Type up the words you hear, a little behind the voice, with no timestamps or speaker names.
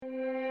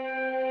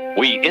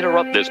We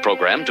interrupt this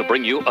program to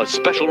bring you a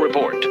special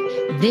report.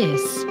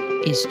 This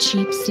is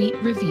Cheap Seat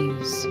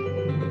Reviews.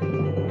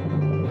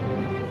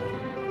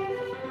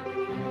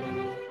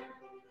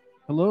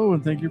 Hello,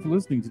 and thank you for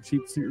listening to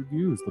Cheap Seat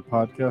Reviews, the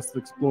podcast that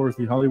explores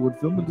the Hollywood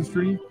film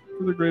industry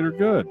for the greater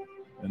good.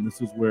 And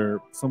this is where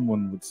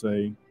someone would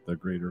say the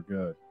greater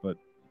good. But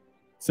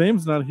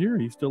Sam's not here.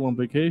 He's still on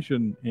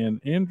vacation.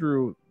 And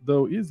Andrew,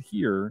 though, is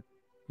here.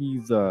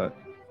 He's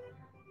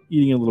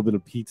eating a little bit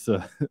of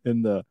pizza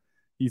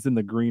he's in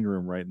the green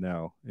room right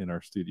now in our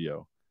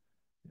studio.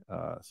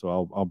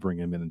 So I'll bring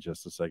him in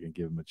just a second,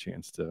 give him a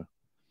chance to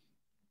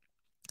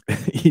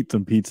eat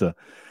some pizza.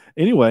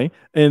 Anyway,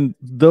 and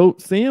though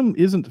Sam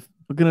isn't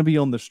going to be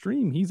on the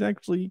stream, he's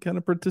actually kind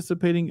of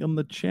participating in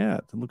the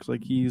chat. It looks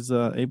like he's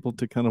able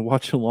to kind of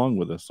watch along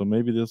with us. So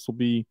maybe this will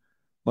be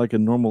like a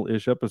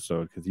normal-ish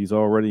episode because he's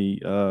already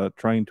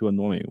trying to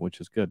annoy me, which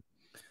is good.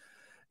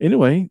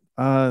 Anyway,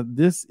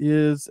 this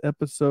is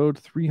episode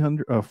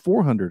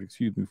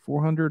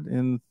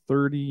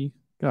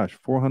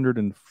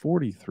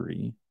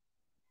 443.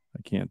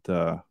 I can't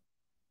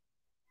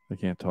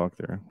talk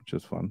there, which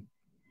is fun.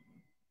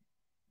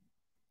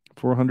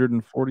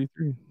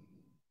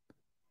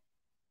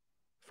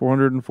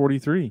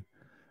 443.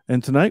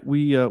 And tonight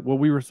we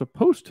were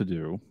supposed to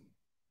do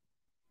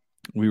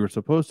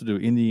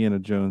Indiana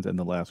Jones and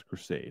the Last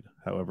Crusade.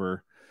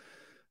 However,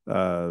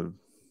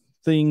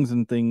 things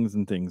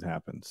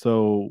happen.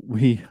 So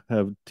we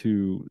have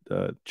to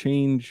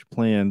change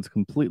plans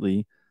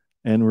completely,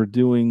 and we're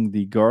doing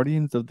the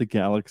Guardians of the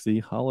Galaxy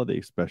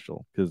holiday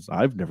special because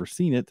I've never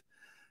seen it,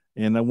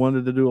 and I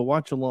wanted to do a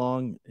watch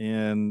along,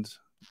 and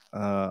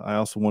I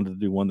also wanted to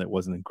do one that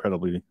wasn't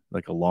incredibly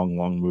like a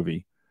long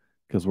movie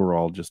because we're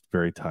all just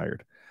very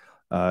tired.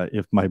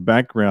 If my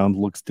background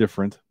looks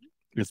different,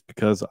 it's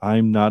because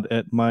I'm not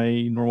at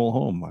my normal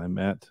home. I'm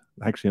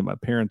actually at my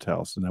parents'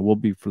 house, and I will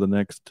be for the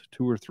next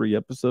 2 or 3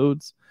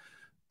 episodes.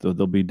 So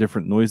there'll be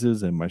different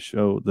noises, and my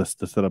show, the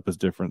setup is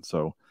different,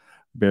 so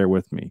bear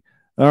with me.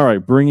 All right,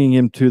 bringing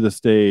him to the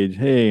stage.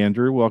 Hey,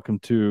 Andrew, welcome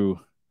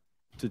to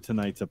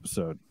tonight's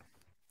episode.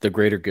 The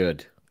greater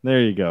good.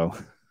 There you go.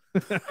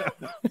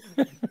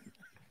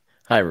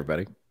 Hi,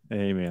 everybody.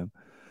 Hey, man.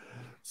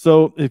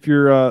 So if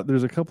you're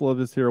there's a couple of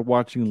us here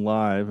watching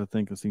live. I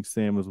think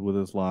Sam is with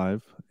us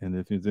live, and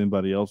if there's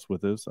anybody else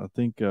with us, I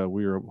think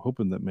we are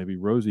hoping that maybe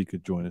Rosie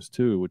could join us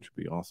too, which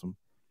would be awesome.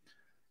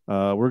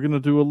 We're gonna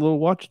do a little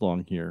watch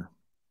along here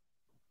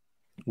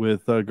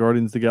with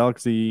Guardians of the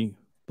Galaxy,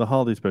 the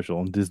holiday special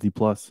on Disney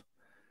Plus,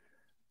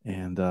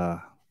 and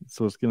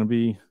so it's gonna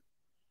be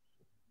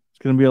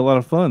a lot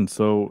of fun.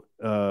 So,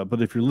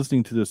 but if you're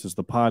listening to this as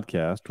the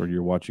podcast or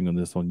you're watching on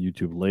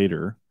YouTube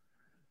later,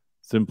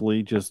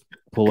 simply just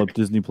pull up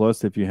Disney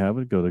Plus if you have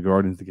it. Go to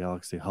Guardians of the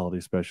Galaxy Holiday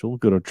Special.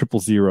 Go to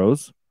 000,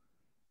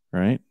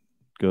 right?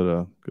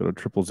 Go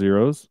to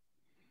 000,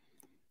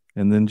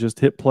 and then just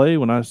hit play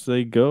when I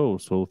say go.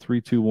 So 3,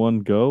 2,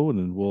 1, go, and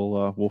then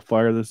we'll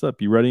fire this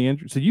up. You ready,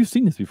 Andrew? So you've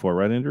seen this before,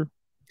 right, Andrew?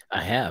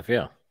 I have,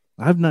 yeah.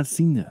 I've not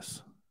seen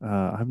this.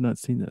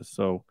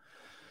 So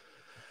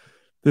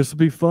this will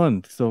be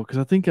fun. So, because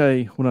I think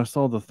when I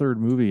saw the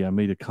third movie, I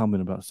made a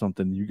comment about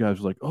something. You guys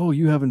were like, "Oh,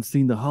 you haven't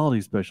seen the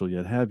holiday special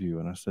yet, have you?"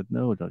 And I said,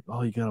 "No." They're like,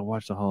 "Oh, you got to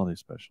watch the holiday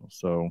special."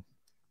 So,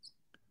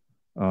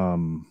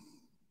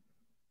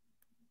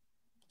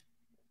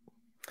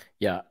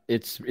 yeah,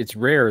 it's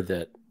rare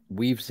that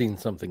we've seen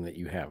something that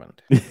you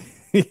haven't.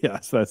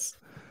 Yes, that's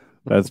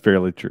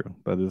fairly true.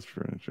 That is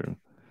fairly true.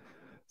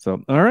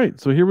 So, all right.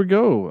 So here we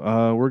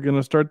go. We're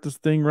gonna start this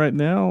thing right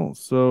now.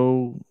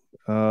 So,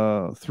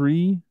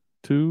 3,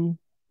 2,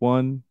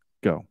 1,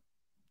 go.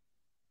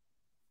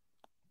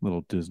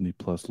 Little Disney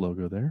Plus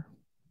logo there.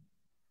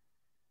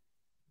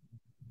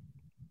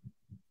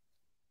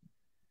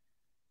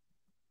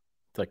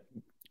 It's like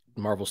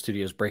Marvel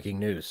Studios breaking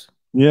news.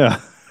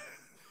 Yeah.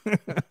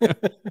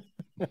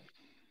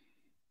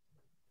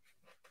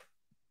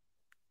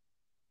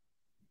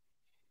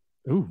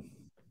 Ooh.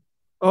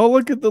 Oh,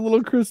 look at the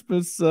little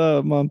Christmas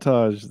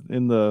montage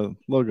in the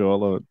logo. I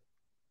love it.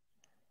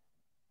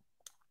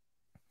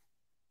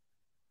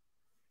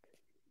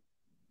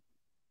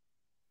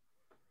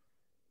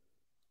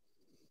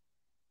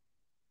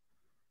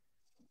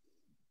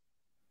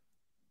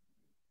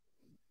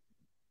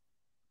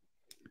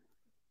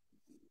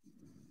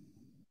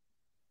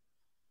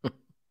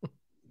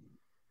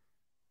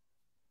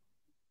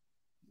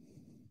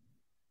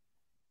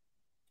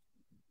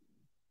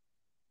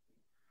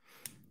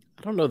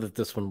 I don't know that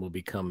this one will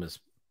become as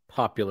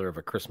popular of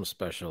a Christmas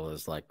special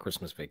as like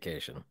Christmas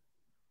Vacation.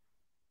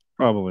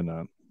 Probably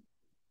not.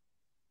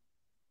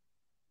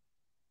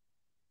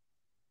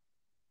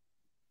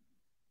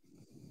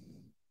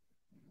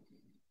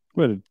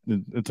 Wait,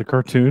 it's a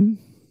cartoon?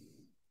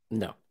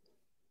 No.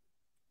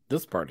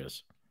 This part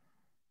is.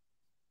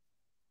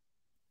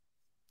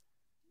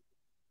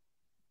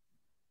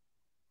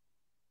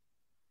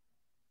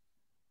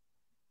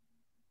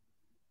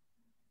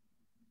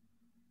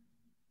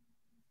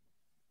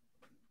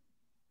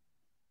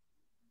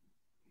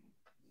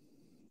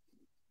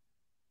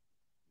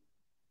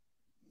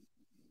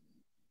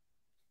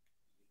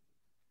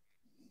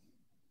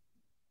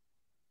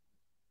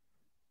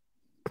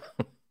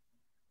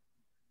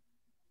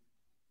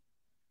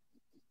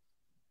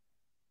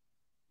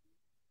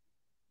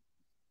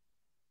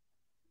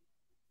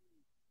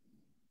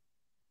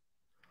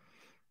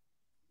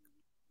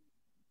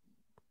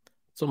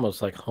 It's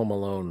almost like Home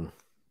Alone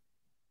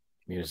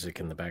music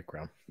in the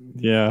background.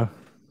 Yeah.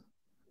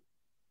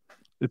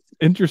 It's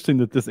interesting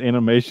that this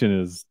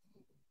animation is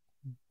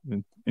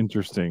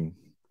interesting.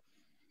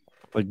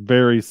 Like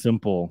very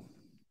simple.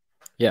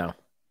 Yeah.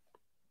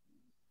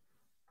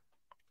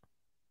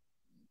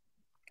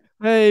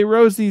 Hey,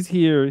 Rosie's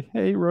here.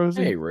 Hey,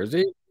 Rosie. Hey,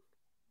 Rosie.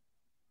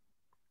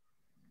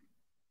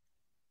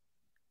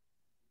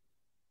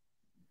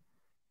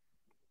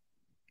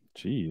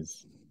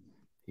 Jeez.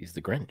 He's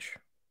the Grinch.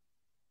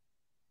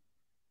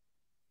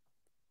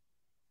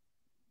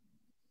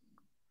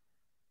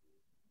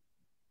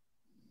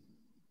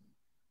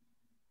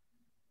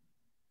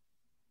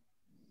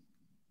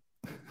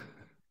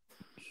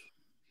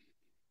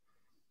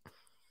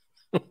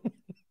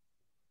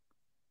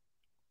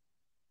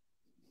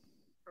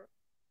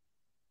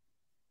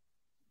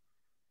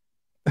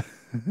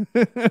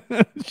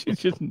 She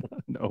just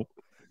not know.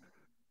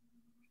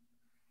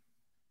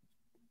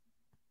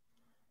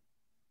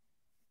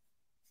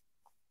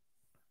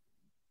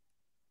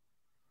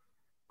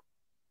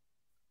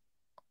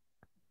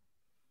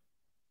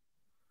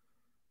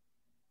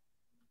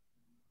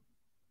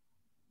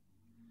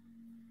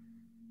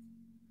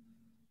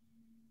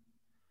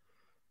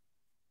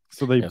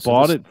 So they Yeah, so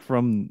bought this- it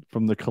from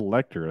the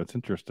collector. That's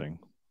interesting.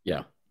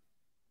 Yeah.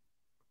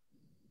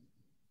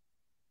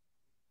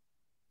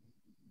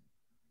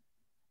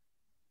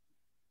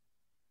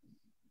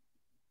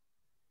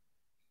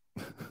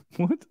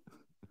 What?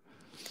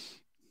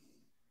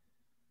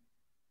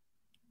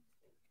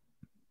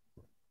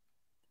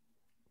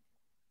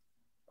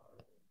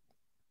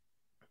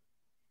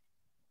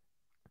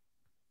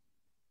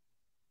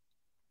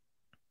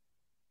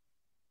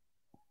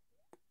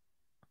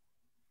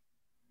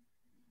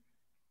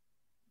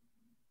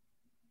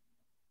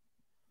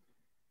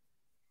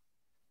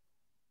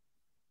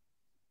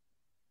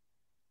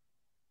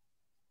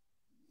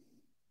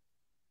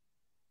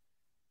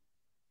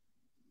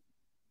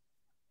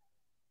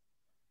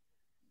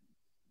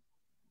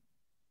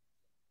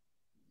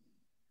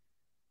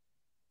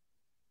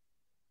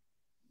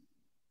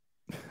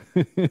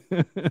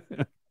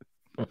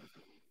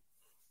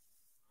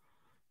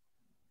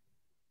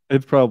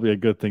 It's probably a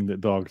good thing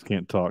that dogs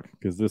can't talk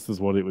because this is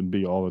what it would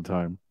be all the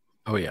time.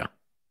 Oh, yeah.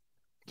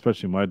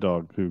 Especially my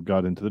dog who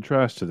got into the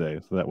trash today.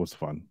 So that was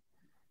fun.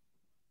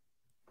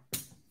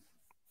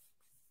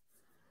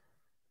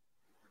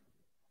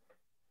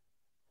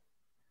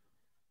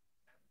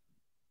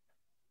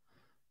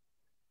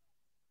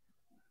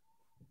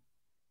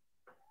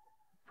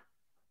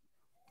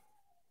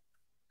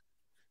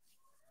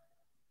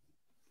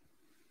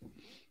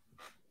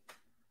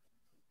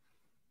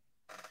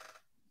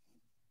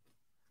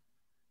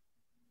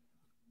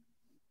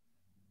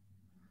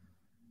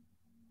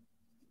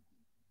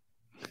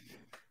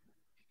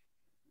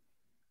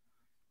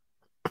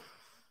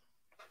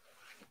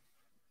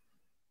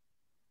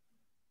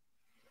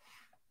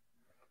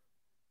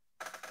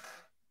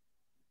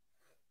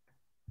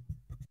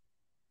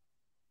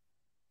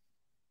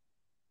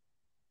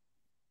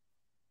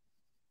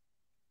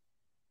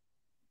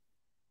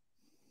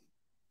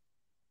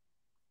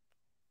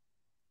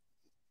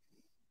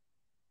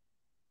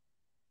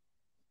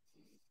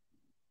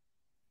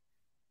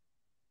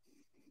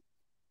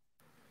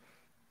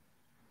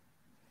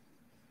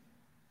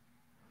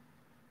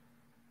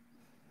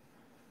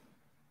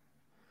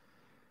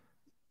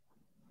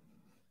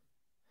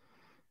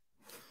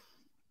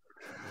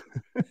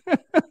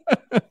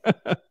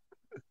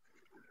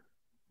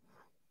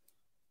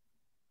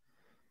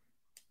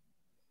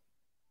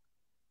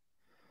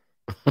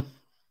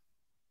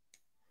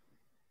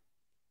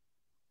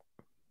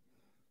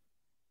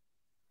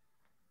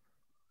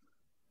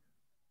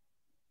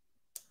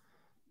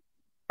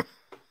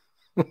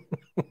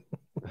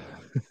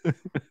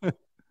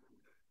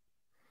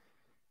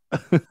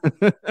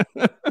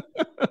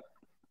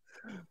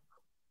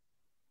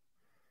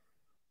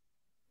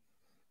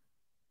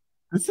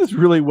 This is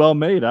really well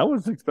made. I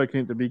was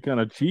expecting it to be kind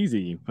of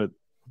cheesy, but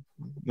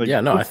like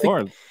Yeah, no, so I think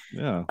far,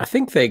 yeah. I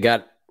think they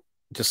got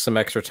just some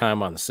extra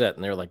time on the set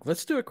and they're like,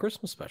 let's do a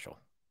Christmas special.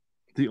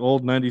 The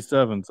old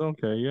 97s.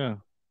 Okay, yeah.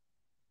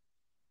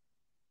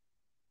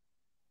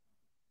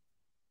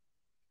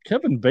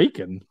 Kevin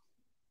Bacon.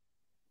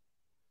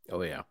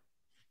 Oh, yeah.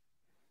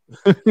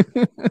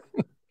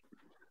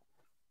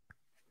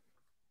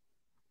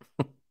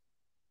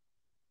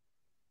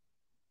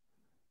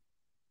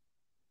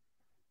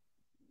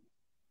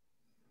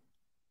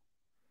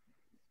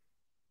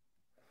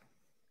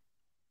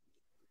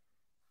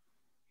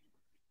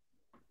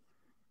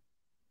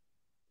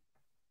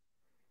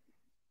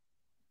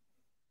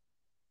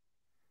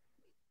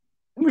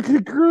 Look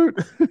at Groot.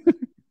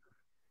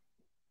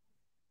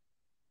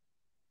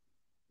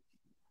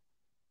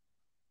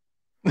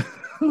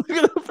 Look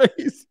at the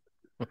face.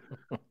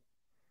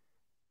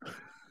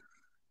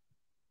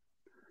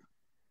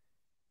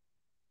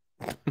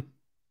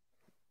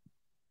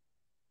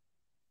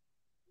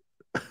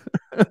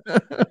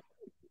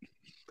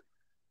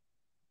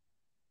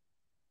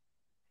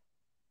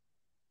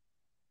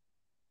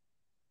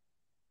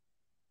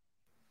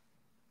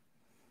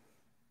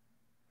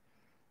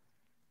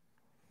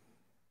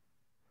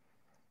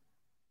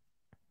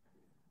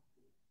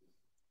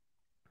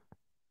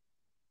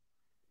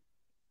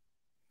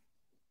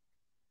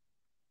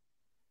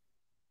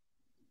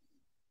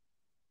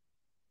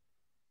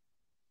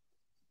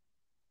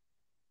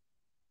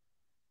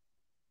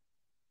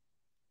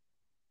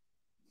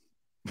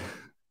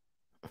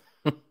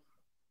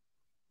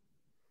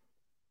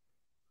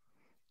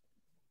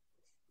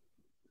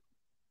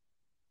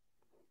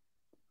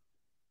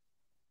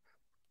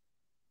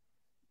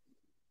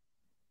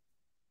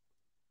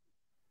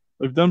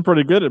 They've done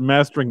pretty good at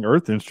mastering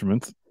Earth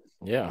instruments.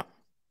 Yeah.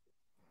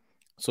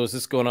 So is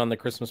this going on the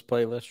Christmas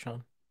playlist,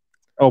 Sean?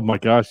 Oh my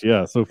gosh,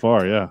 yeah, so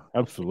far, yeah,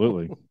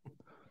 absolutely.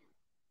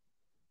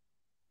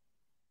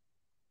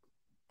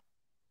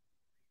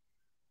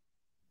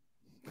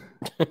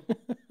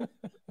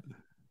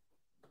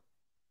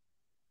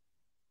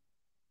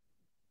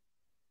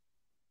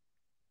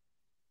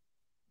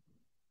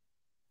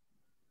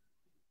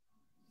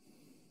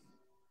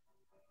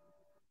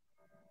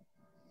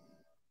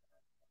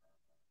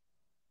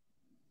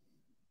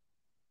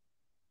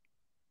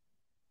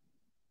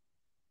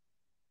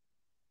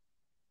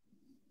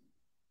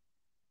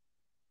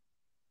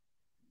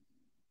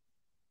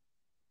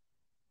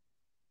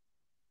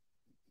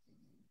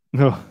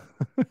 No,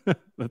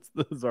 that's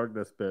the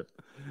Zargness bit.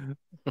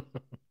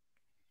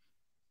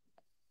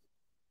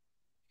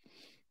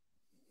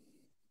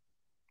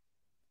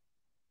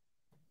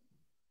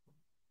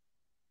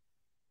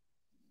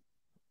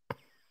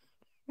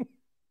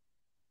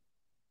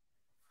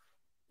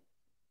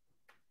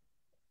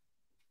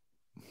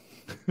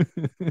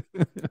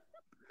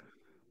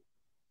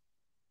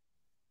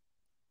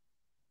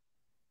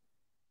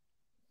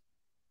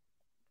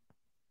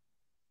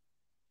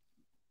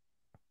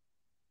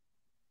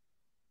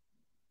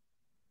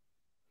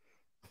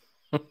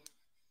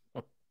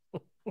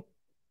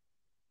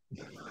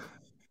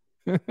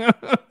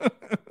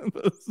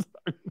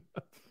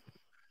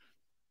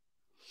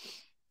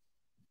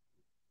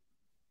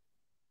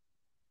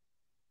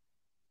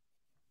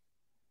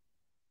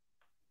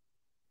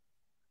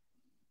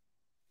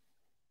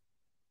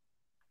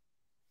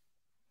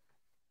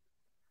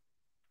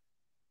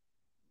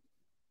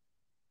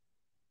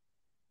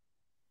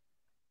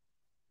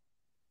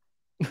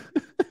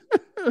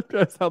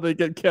 That's how they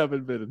get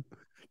Kevin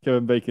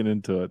Bacon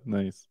into it.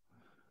 Nice.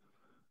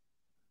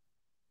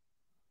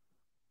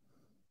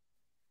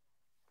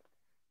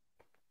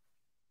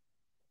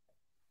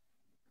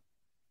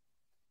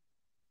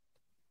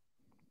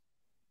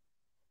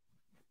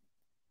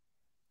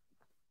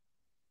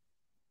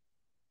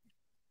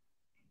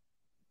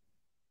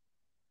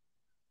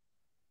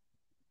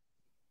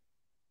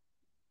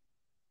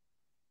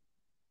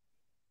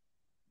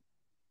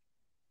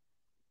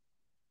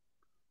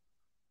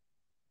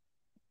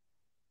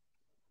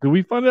 Do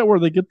we find out where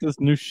they get this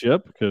new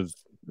ship?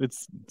 Because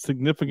it's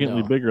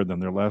significantly No. bigger than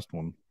their last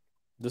one.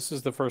 This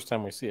is the first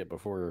time we see it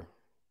before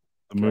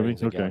The movie?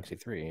 Guardians of Okay. Galaxy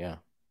 3, yeah.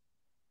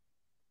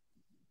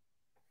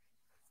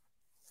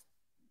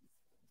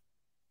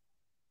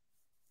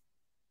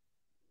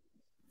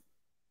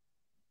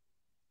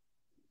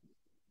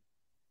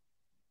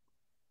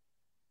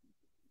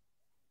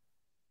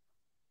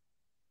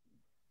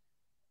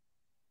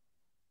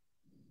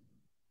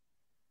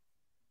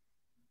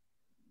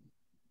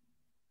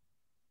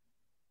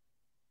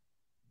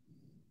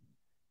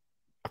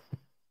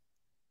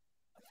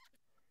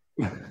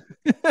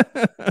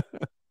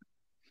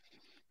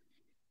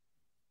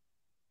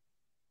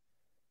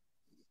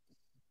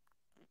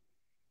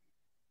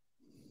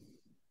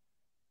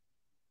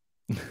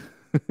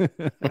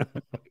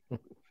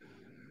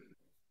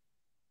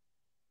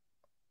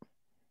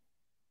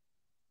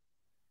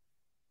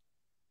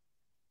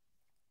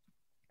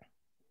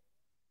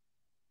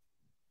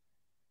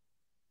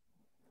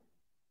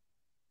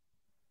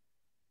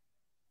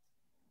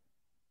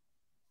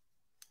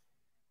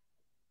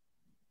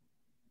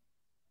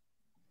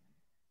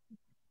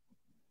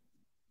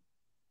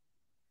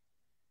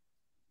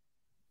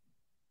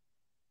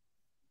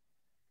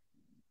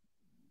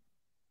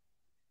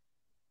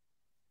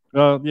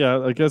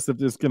 Yeah, I guess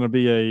if it's going to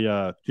be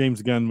a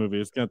James Gunn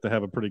movie, it's going to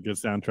have a pretty good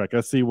soundtrack.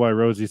 I see why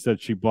Rosie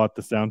said she bought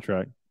the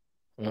soundtrack.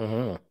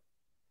 Mm-hmm.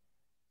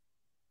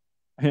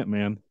 Hint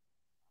Man.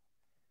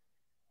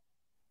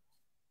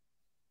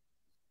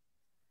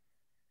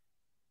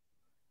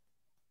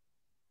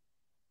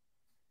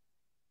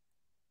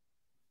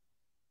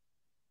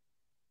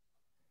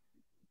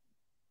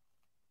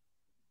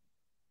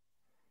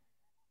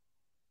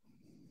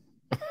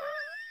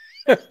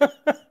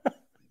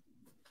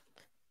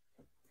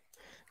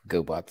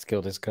 GoBots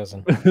killed his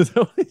cousin.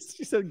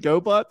 She said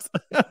GoBots?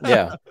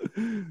 Yeah.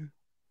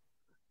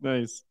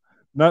 Nice.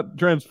 Not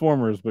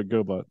Transformers, but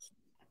GoBots.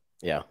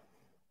 Yeah.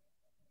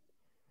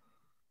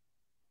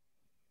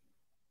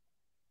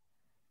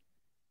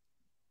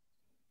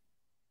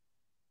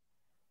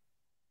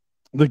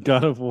 The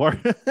God of War.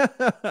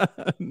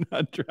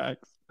 Not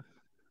Drax.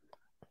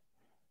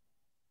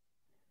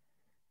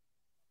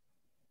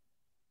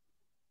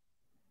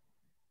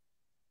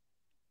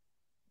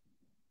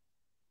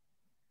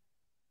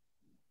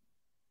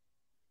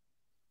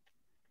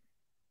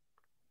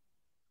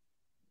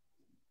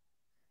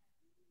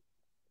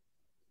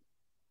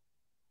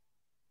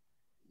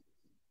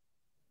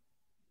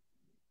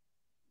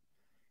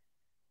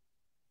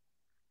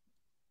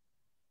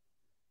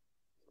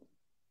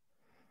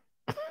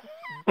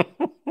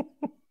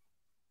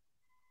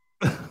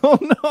 Oh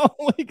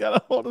no, he got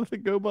a hold of the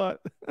GoBot.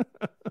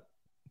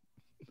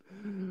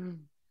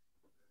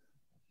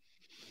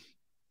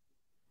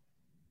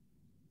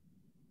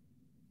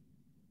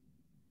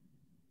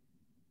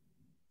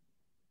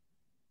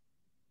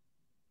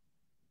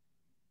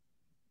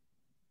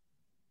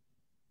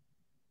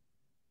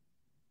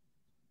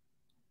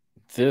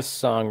 This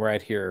song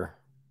right here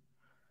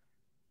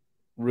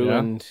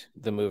ruined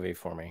the movie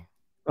for me.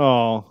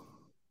 Oh,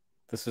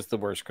 This is the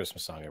worst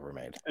Christmas song ever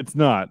made. it's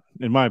not,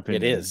 in my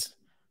opinion. It is.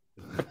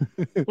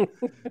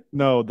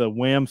 No, the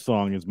Wham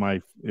song is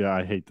my. Yeah,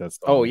 I hate that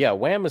song. Oh yeah,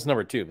 Wham is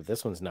number 2, but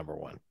this one's number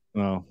 1.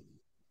 Oh.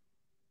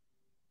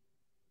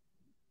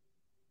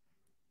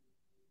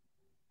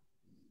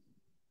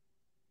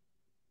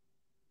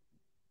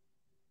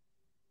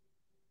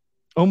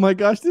 Oh my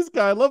gosh, this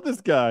guy! I love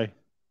this guy.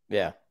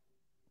 Yeah.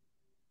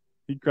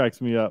 He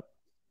cracks me up.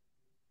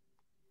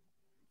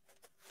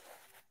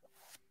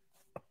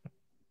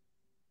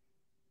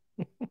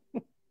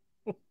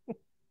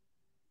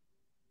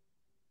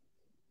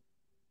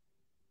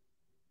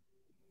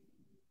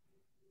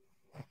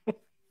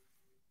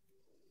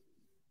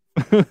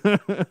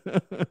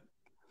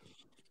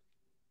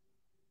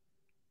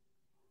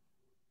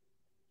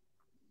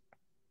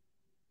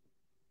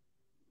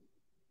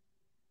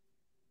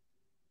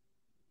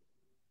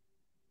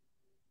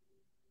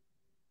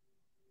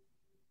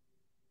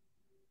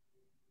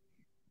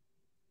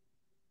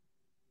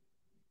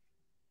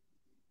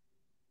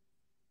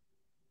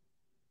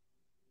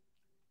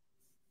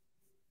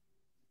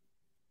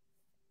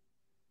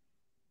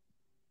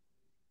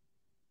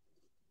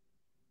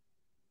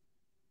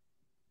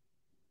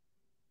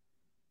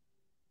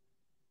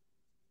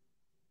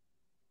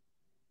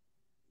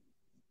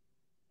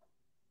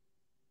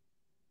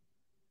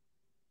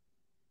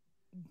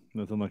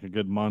 Nothing like a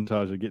good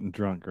montage of getting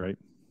drunk, right?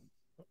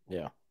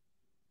 Yeah.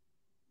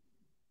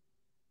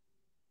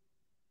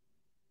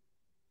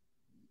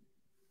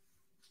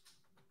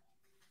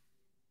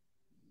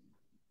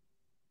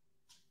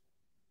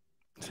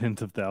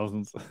 Tens of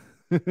thousands.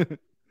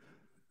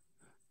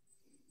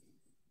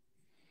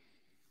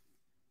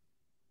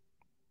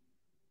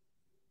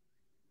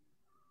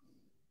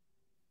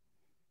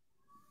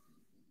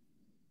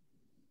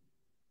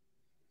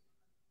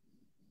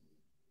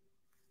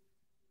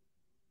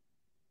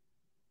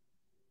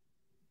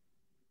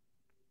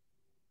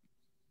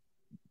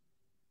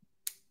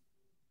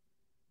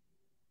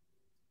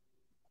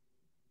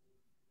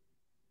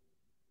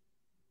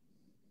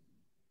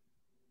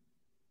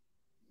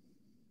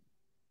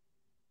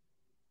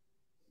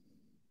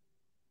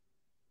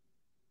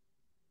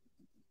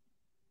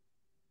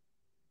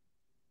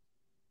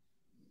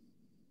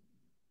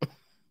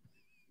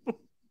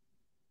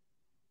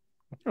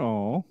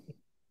 Oh,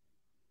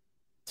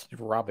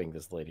 Robbing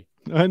this lady.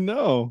 I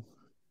know.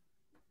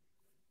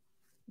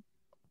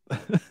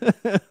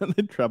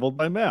 They traveled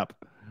by map.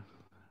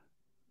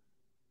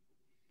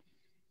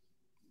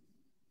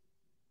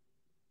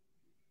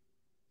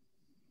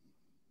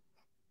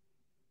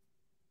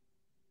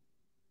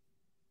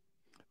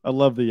 I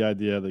love the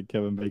idea that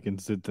Kevin Bacon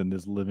sits in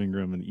his living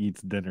room and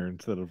eats dinner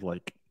instead of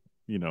like,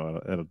 at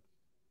a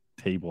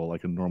table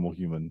like a normal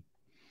human.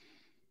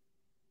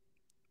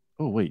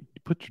 Oh wait,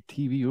 you put your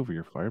TV over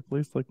your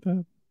fireplace like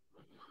that?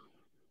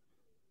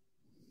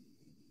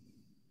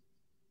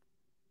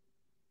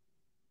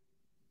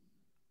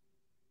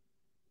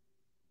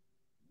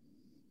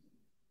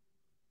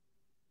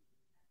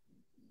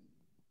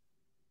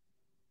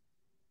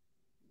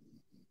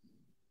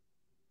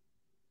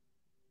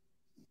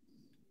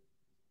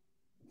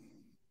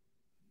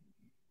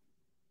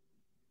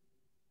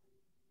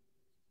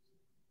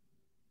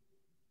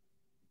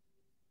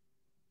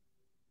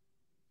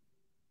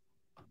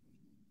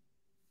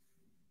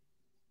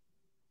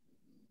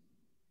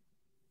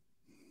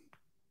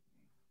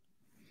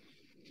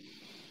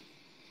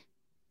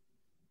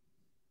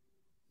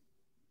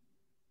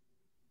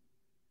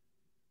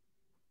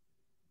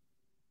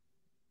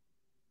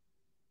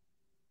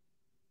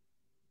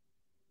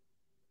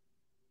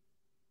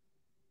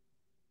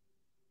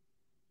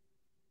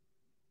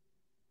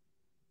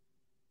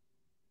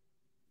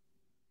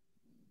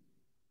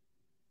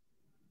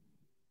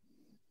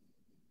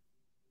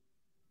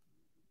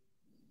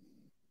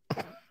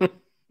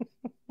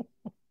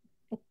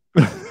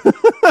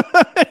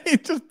 He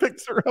just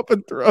picks her up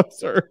and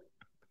throws her.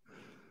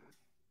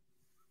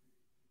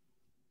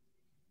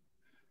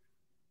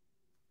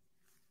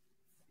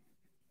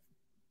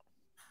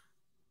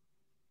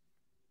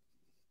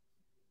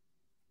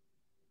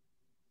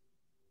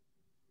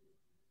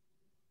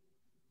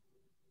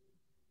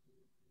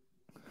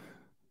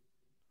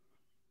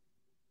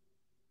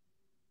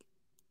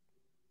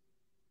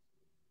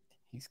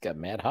 He's got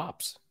mad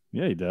hops.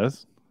 Yeah, he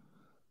does.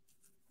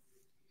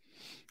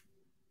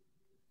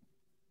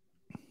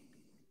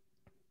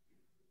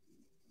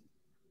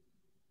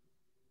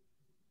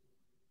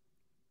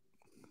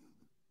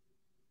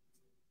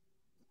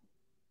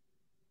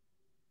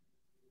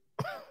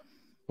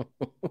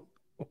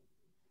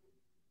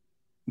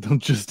 Don't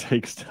just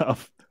take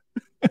stuff.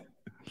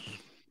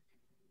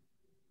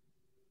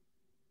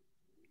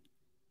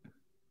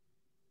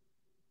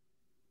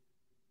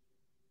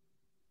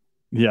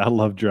 Yeah, I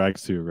love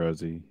Dragsu,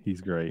 Rosie.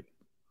 He's great.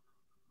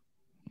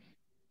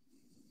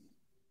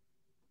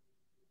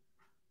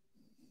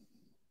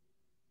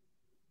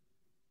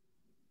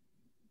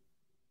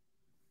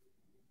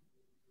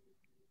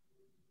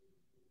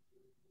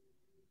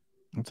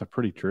 It's a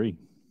pretty tree.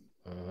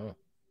 Uh-huh.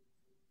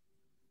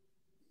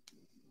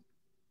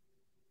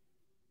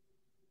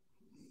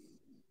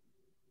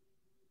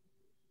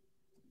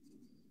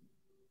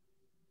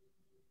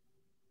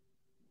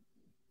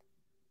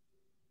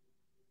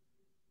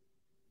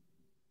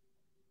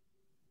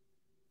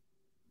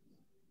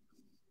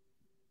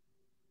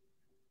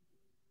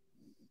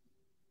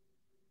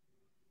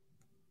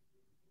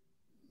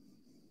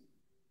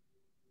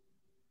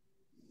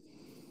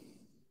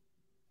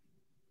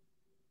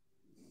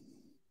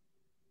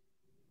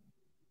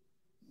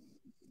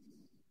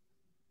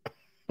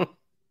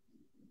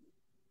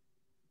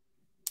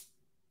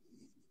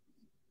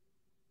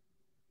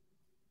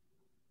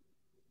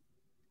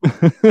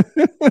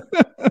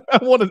 I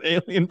want an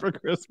alien for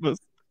Christmas.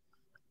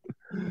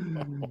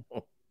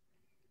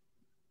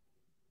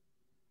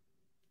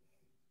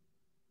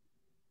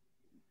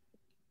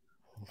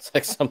 It's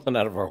like something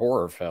out of a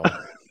horror film.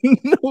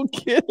 No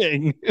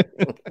kidding.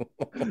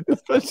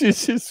 Especially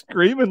she's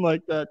screaming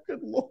like that.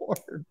 Good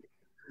Lord.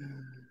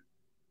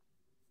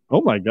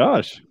 Oh my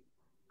gosh.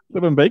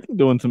 Kevin Bacon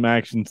doing some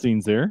action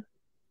scenes there.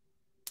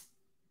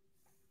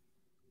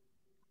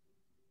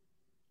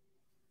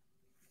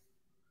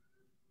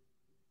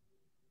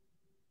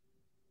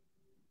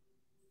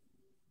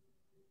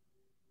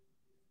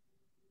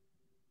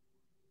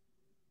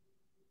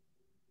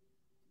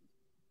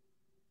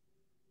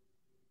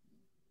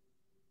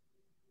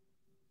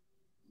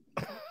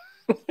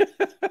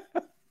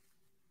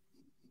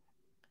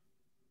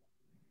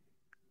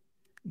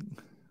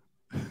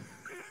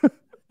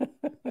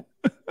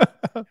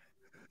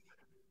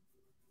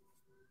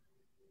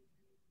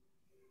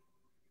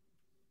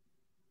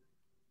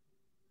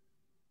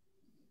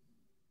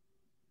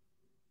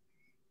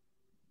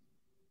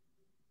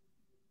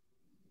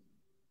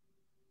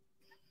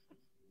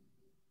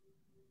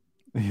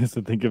 He has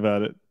to think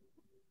about it.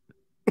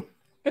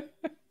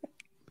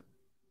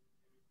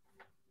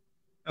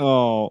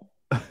 Oh.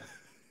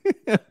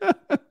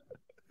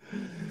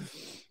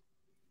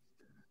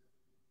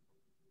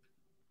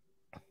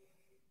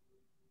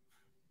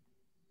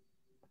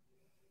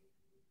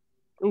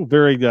 Oh,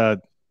 very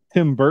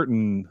Tim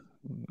Burton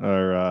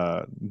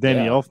or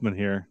Danny Yeah. Elfman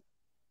here.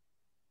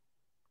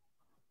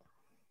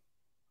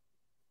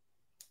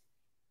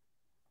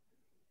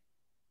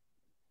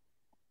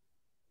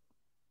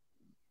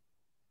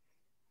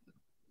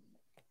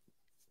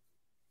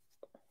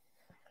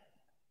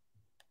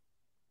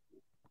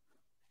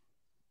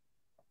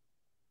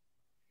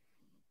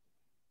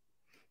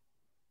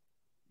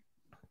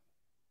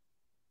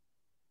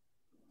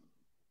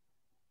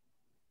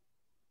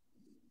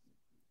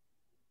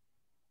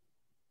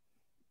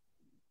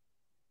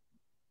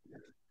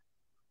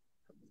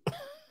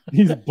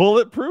 He's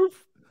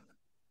bulletproof?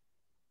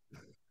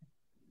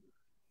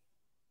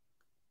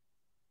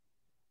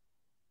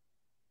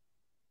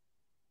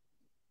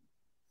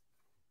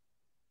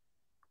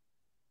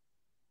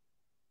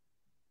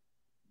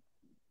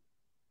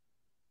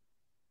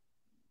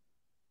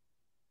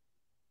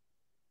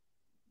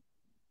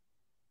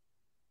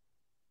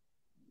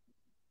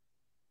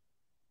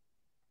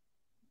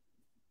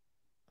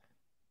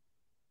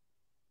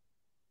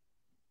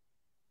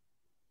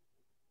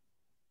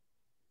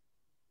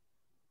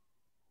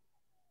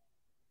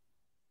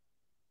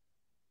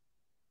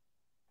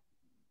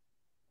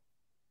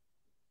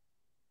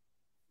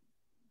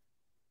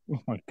 Oh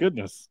my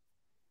goodness.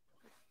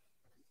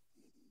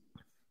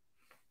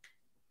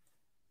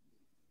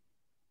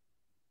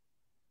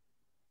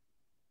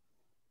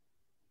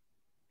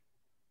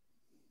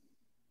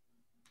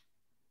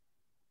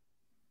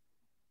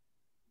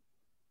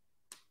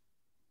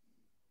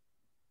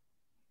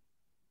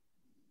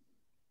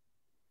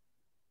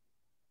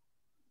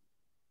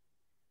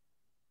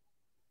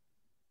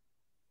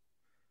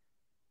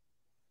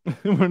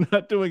 We're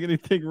not doing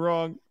anything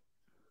wrong.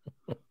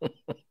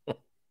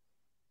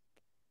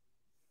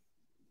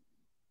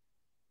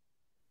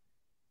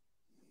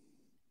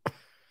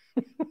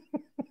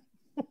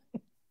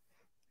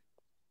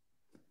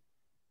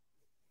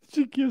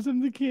 She gives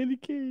him the candy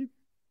cane.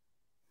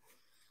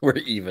 We're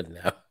even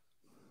now.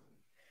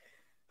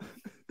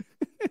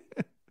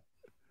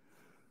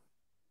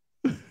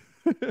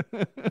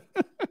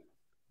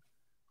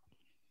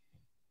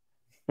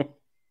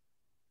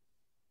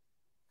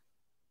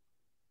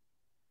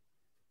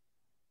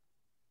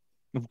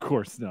 Of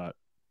course not.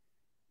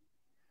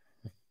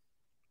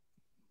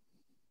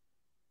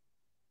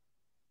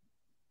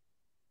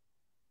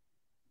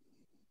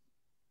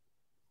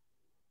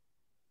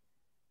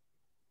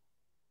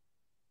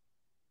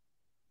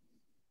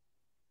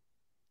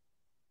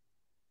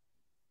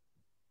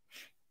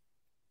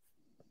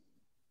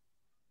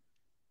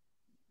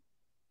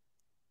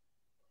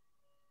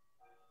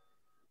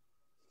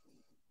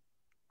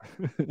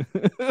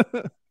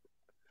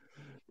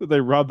 Did they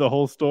rob the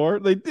whole store?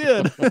 They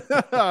did.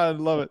 I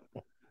love it.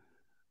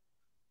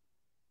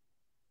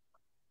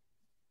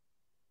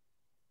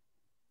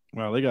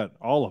 Wow, they got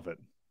all of it.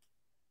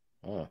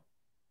 Oh.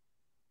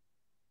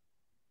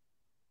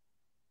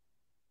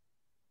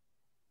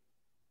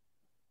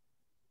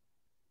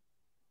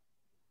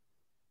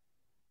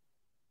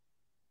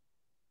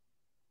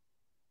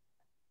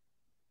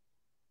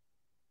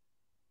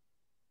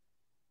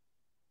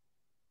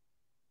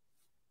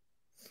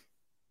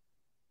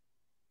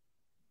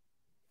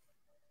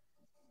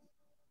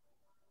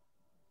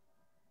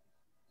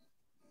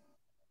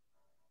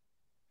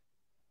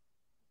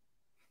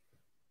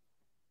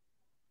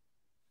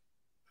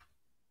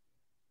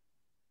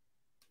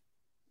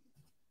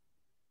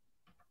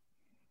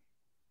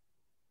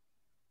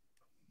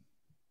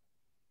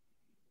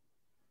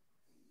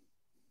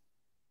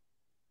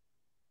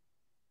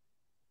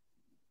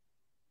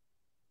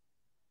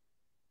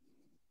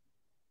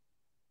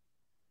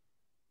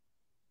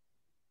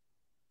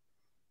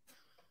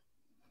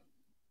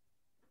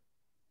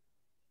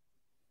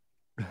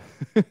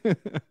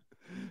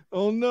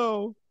 Oh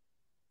no.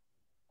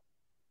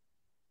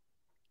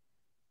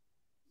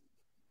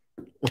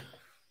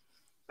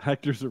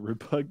 Actors are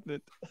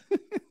repugnant.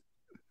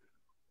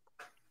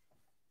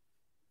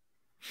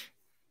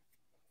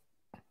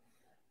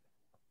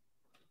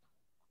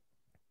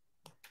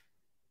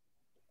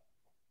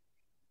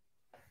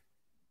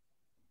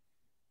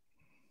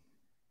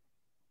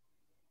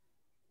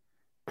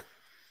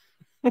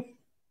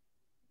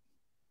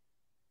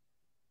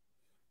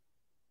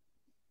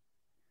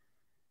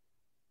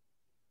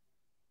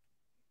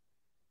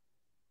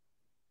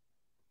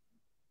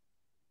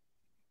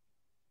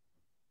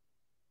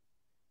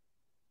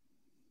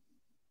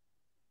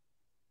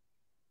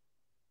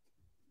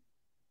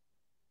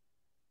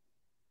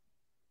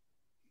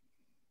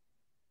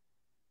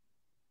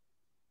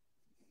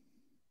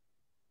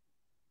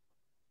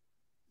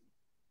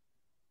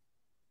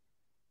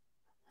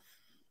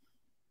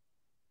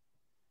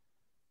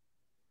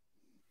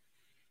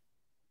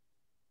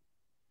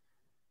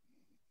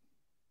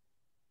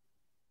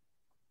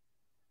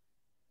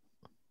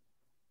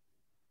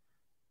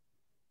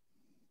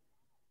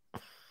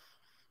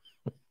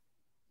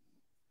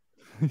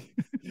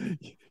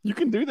 You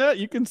can do that.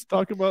 You can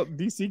talk about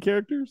DC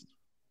characters.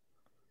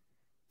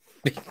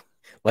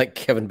 Like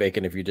Kevin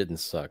Bacon if you didn't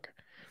suck.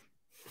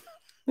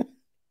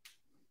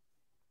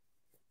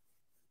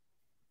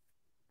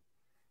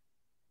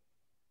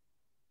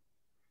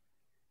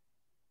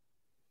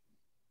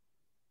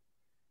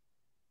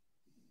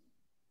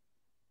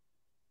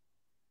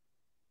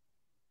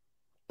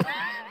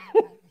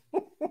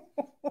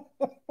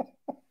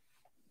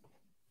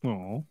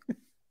 Oh,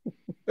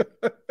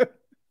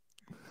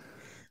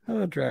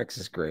 Oh, Drax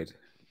is great.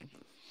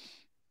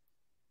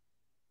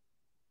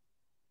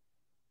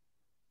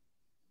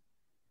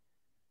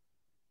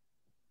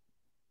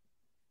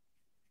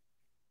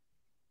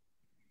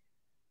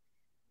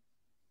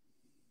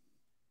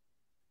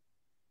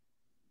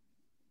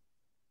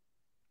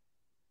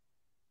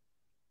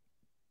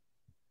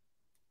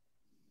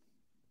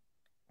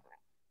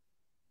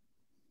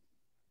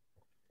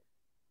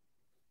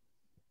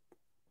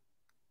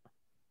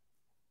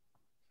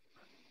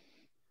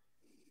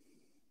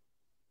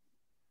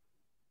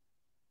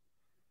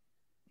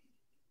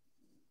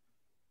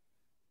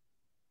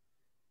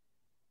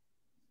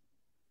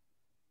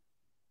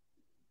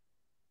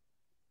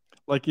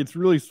 like it's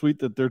really sweet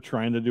that they're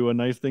trying to do a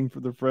nice thing for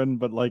their friend,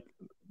 but like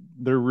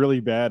they're really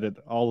bad at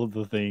all of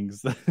the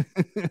things.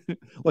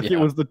 Like it Yeah.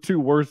 was the two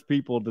worst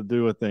people to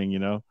do a thing, you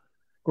know.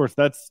 Of course,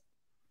 that's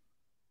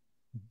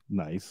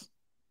nice.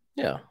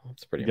 Yeah,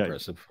 that's pretty Yeah.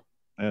 impressive.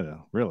 I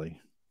know,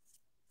 really.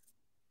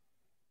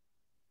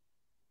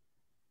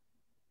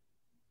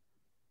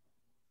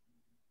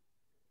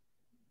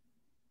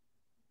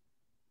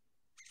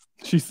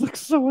 She looks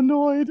so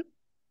annoyed.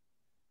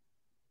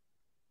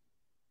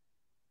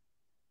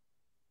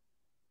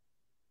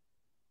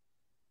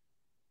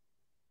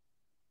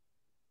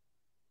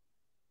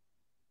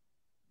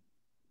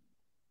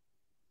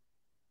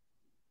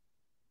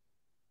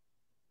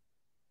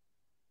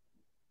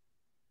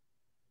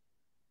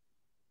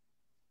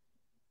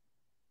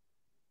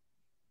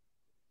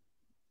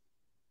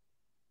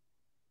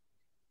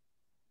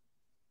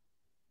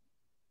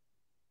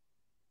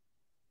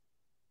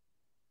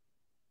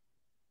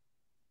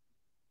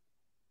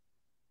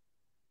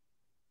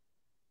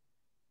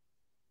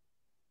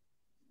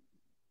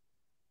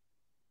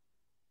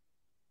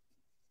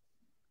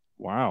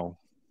 Wow.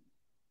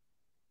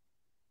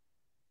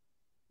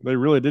 They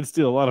really did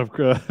steal a lot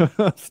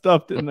of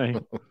stuff, didn't they?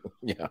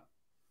 Yeah.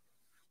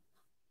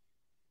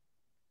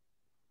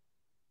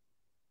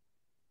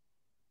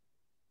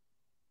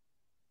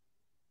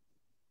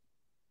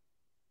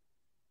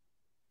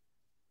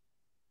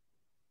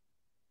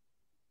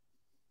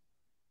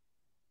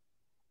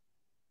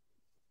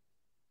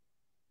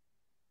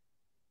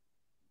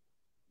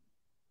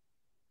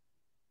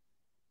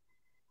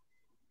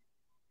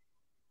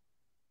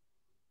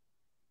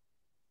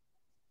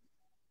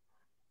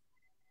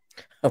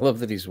 I love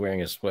that he's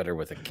wearing a sweater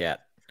with a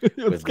cat. It's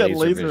With got laser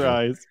laser vision.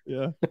 eyes.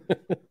 Yeah.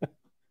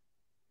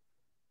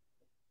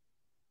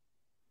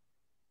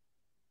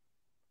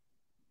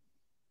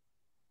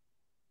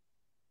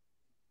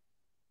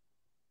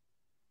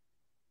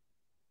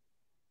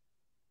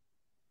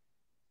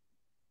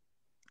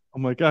 Oh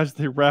my gosh,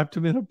 they wrapped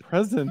him in a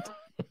present.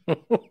 I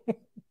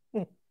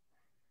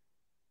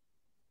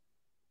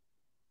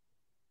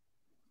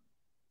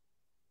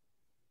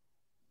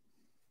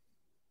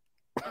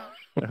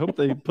hope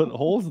they put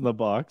holes in the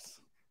box.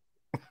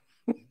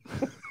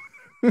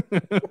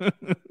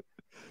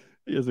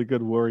 He has a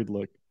good worried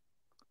look.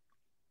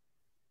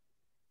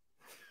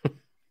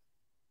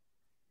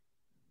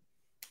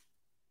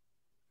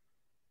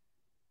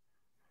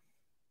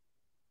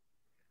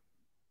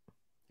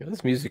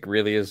 This music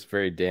really is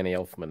very Danny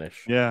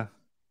Elfmanish. Yeah.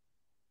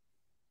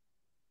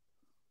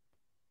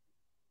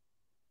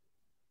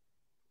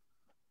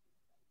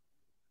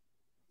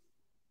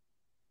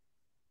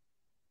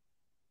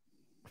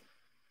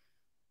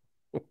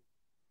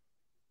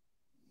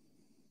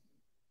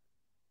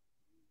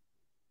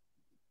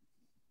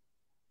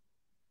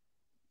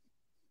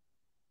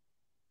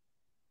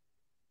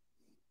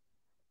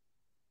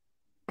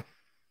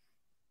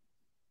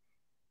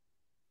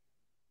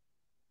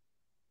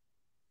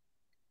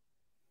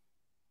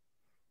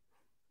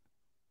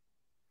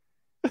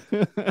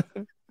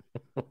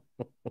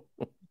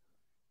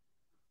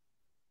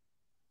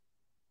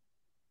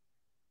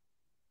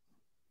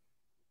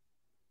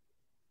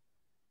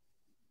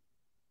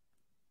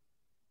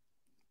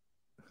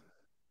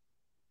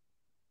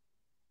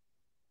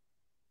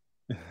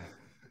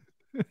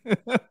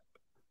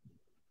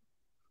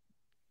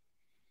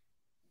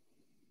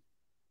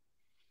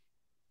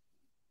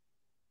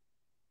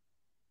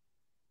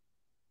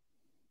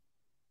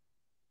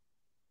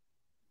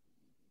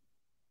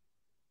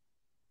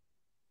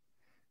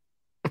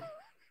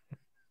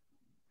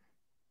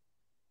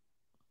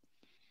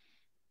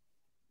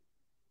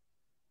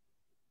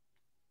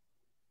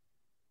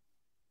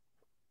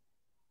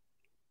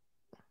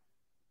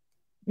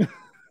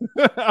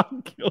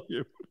 I'll kill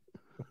you.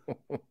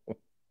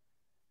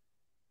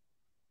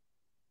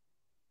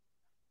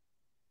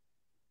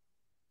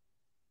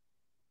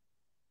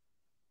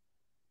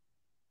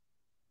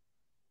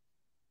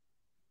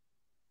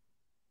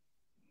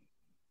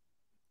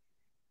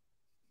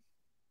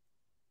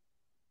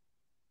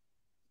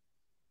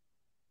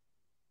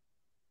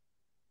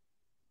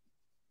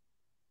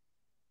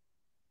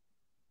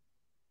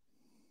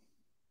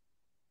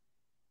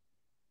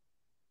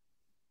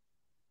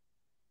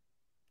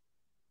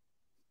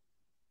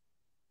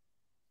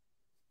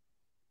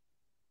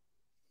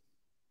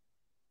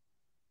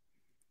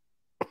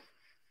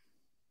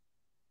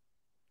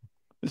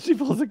 She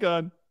pulls a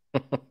gun.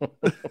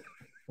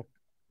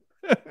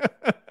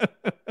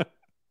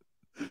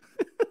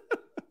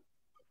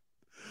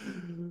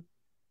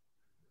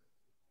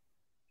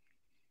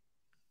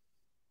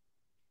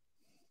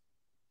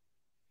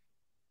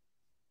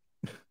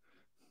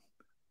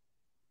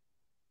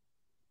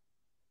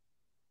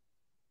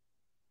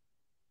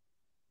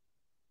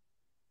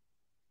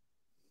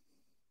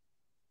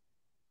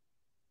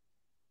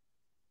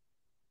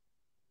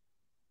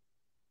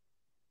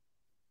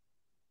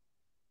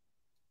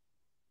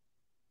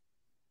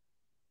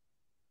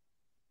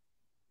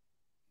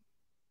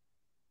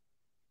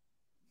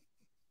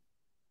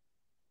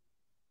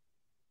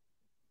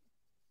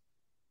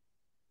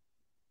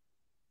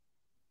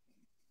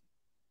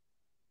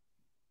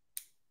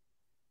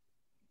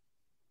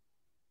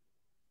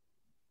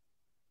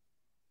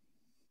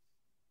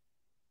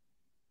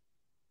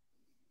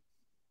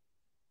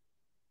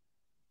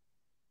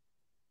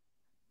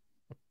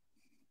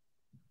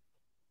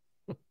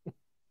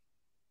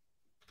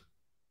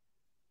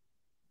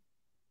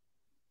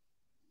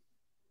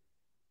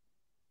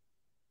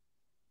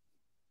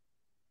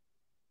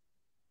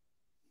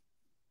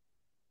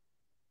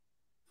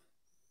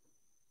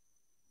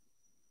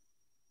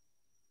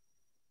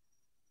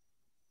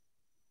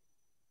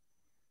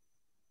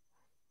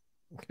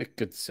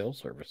 Good cell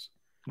service.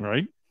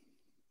 Right?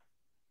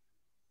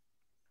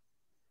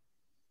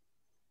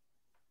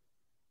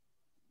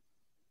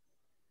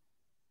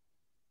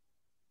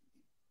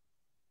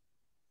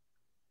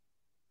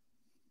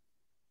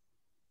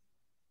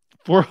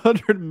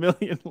 $400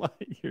 million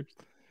light years.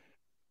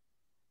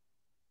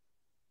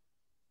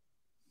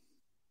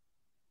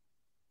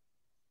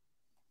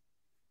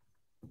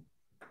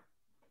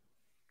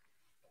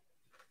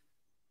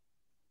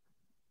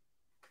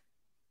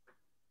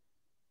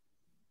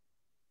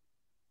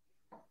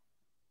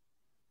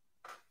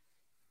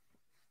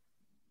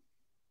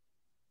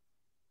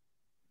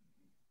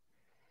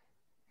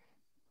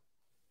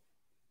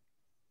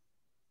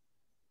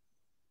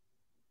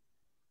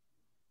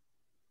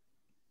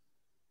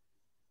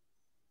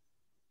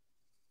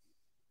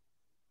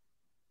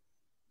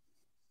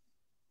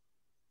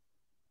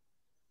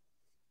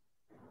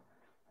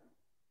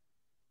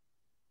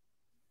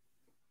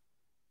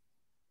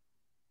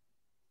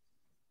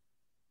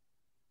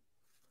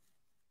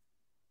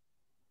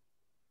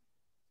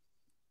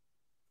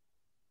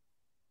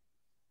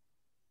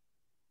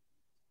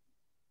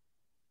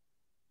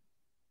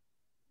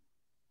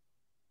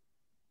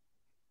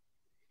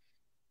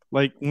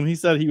 Like when he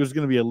said he was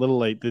going to be a little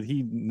late, did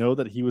he know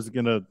that he was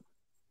going to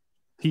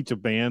teach a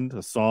band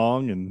a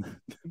song and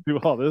do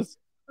all this?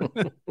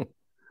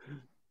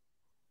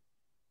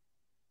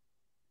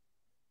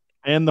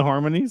 And the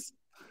harmonies?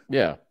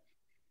 Yeah.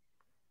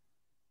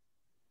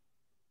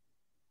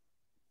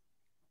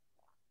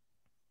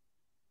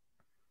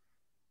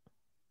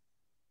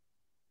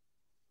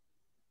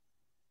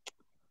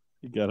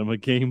 He got him a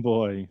Game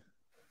Boy.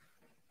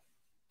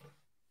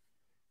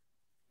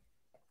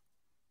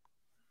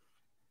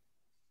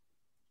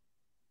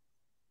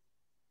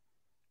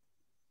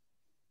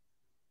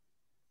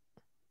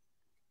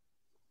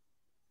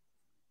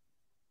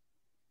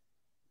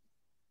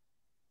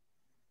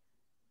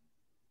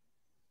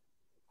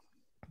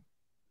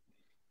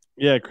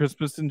 Yeah,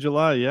 Christmas in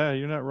July. Yeah,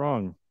 you're not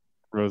wrong,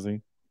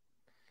 Rosie.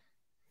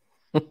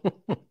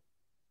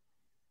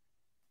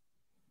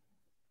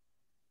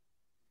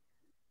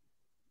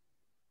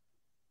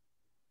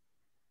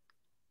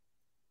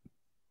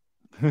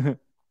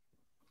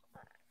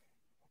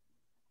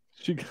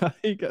 She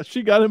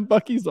got him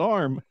Bucky's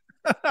arm.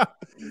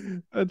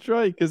 That's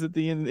right, because at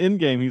the end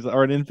game,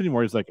 or at Infinity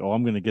War, he's like, "Oh,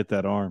 I'm going to get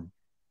that arm."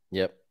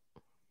 Yep.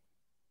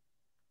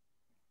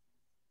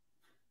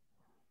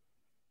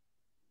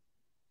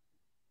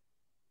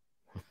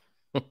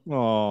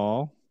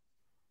 Aw.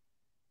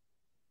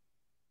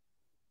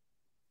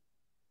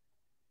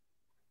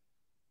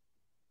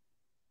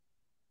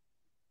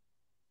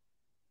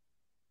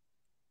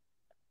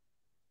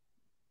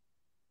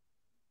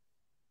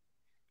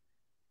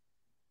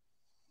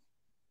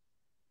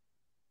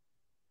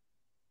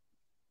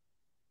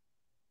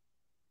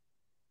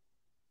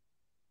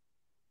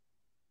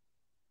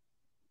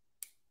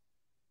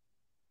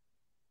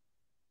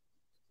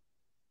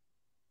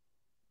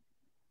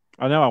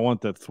 I know I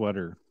want that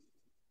sweater.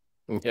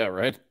 Yeah,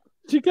 right.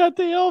 She got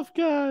the elf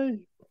guy.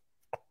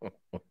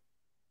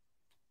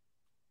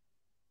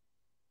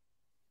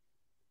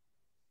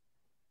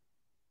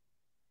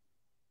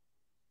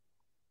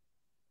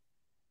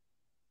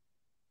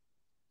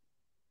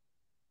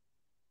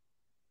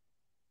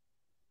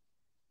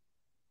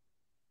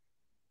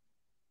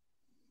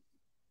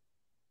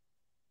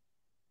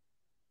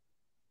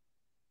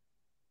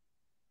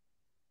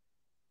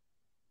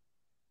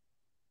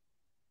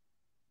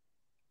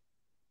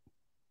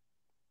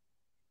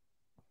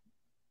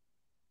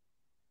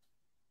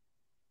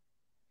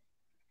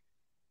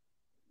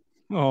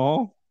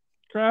 Oh,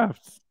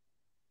 crafts.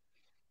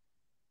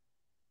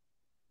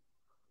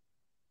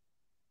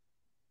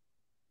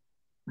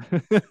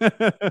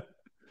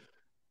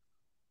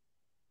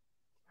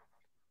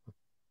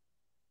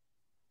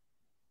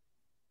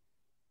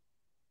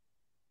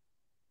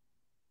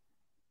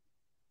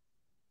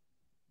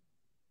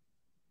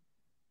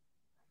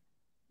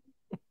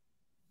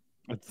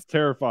 It's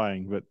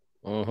terrifying, but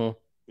Mm-hmm.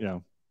 yeah.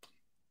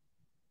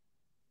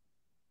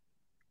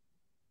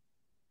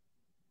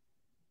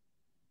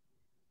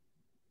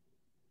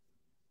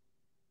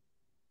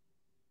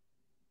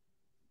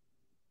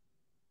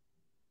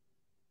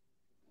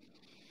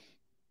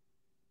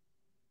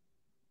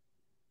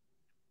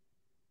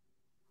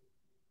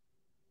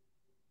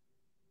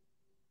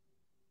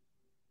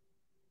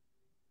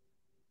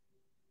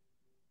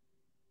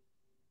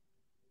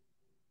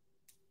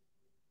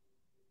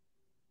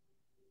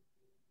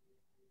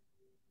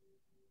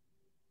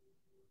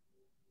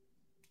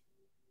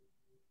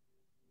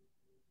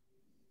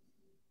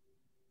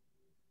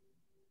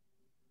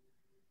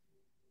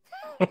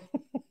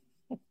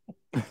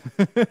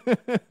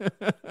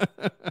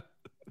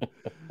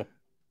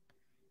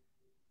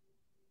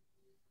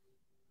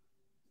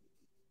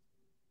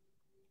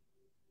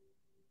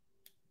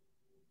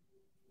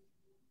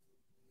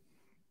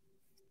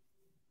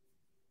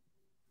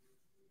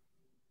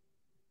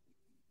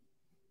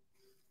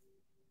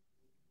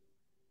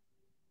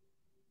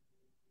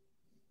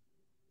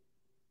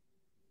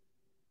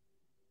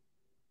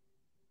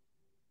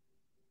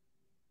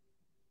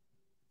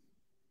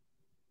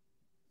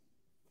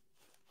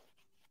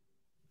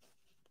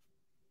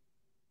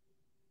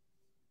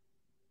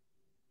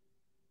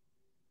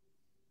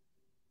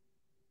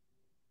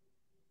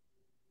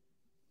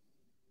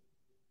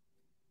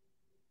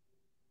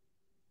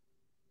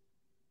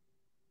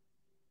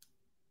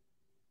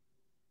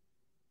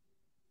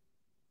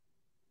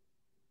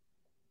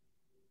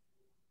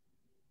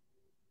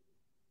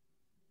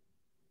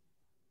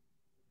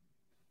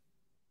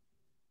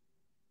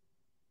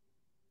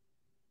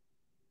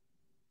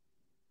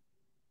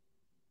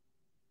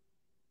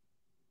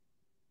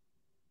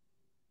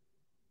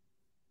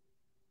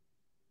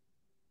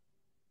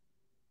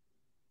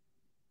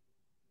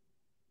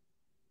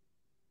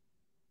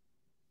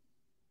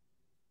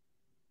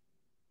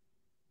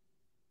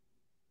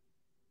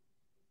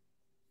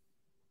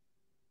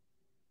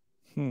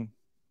 Hmm.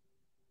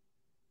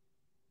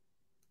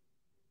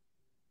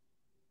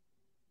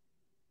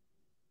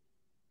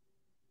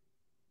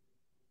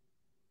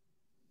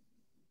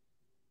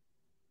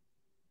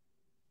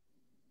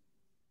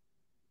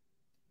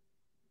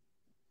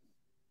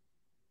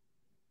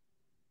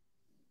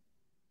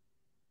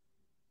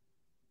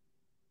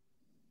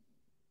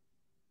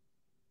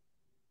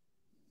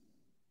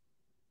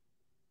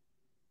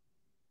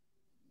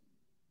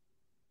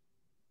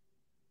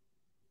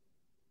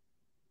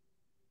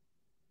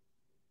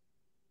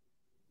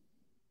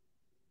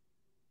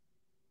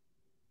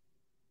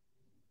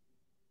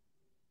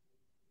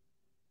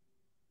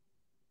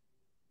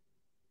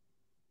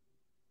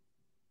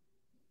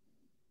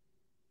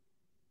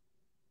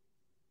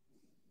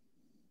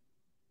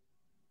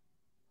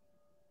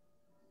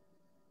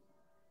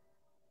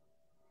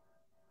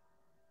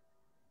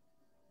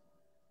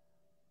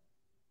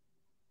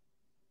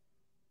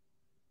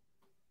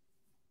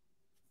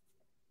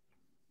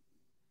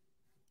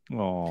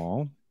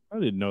 Oh, I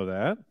didn't know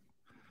that.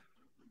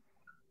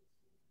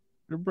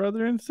 Your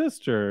brother and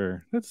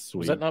sister. That's sweet.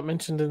 Was that not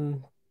mentioned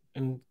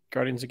in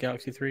Guardians of the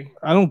Galaxy 3?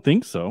 I don't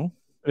think so.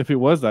 If it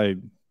was, I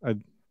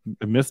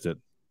missed it.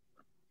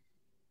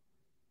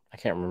 I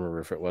can't remember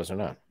if it was or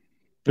not.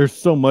 There's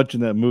so much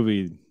in that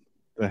movie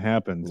that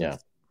happens. Yeah.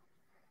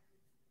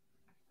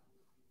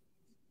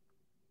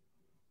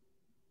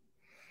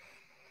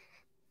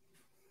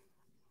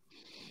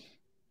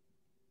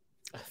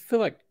 I feel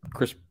like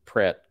Chris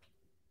Pratt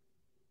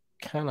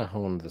kind of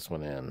honed this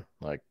one in.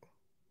 Like,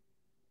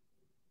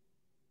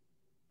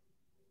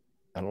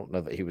 I don't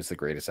know that he was the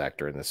greatest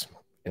actor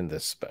in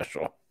this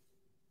special.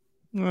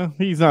 Well,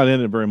 he's not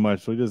in it very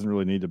much, so he doesn't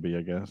really need to be,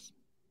 I guess.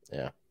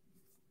 Yeah.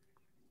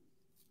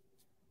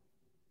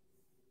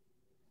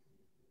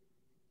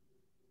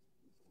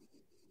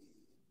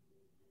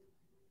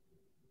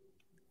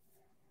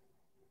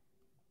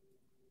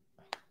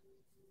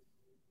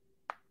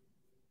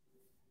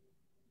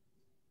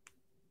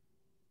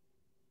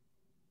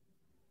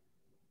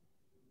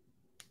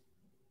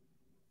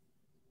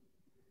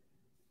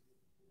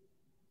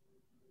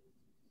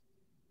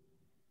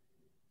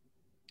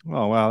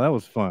 Oh wow, that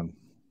was fun.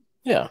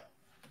 Yeah.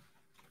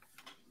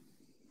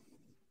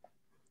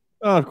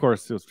 Oh, of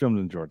course, it was filmed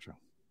in Georgia.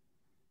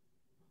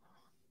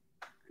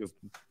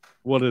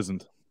 What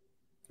isn't?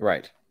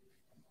 Right.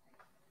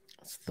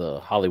 It's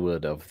the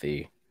Hollywood of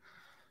the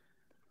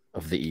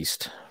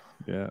East.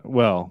 Yeah,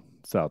 well,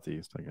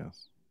 southeast, I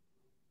guess.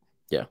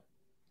 Yeah.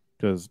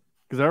 Because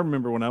I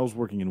remember when I was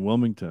working in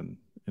Wilmington,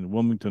 and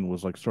Wilmington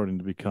was like starting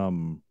to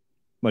become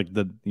like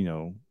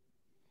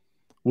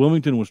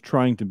Wilmington was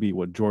trying to be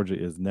what Georgia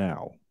is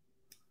now.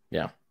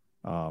 Yeah.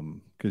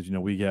 Because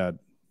we had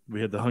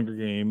the Hunger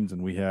Games,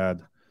 and we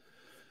had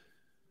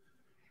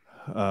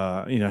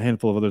a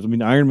handful of others. I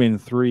mean, Iron Man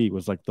 3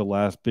 was like the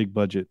last big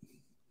budget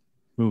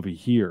movie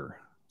here.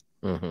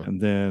 Mm-hmm. And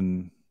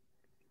then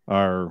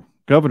our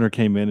governor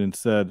came in and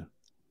said,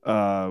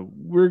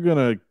 we're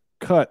gonna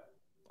cut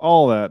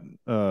all that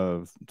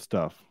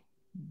stuff.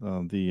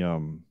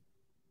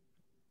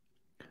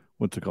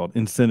 What's it called?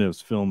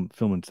 Incentives, film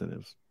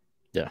incentives.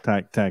 Yeah.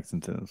 Tax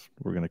incentives.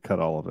 We're gonna cut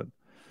all of it.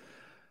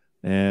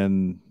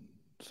 And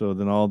so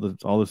then all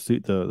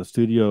the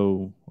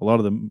studio, a lot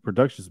of the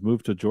productions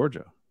moved to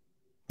Georgia.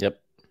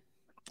 Yep.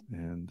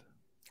 And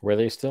where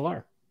they still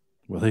are.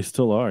 Well, they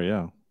still are,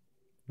 yeah.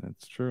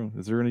 That's true.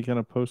 Is there any kind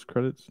of post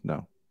credits?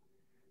 No.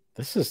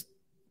 This is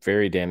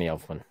very Danny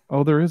Elfman.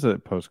 Oh, there is a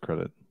post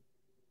credit.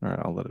 All right,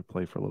 I'll let it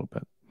play for a little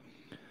bit.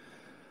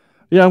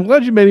 Yeah, I'm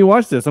glad you made me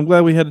watch this. I'm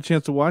glad we had a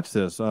chance to watch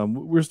this.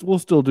 We'll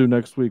still do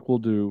next week. We'll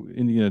do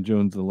Indiana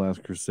Jones and the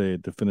Last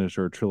Crusade to finish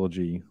our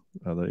trilogy,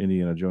 the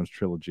Indiana Jones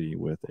trilogy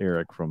with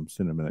Eric from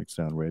Cinematic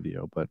Sound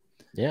Radio. But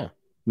yeah,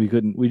 we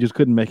just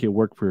couldn't make it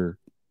work for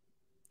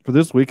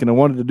this week, and I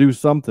wanted to do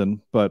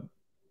something, but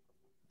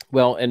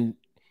well, and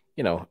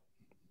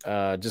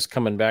just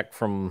coming back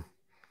from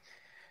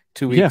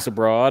 2 weeks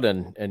abroad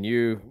and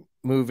you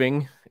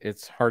moving,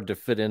 it's hard to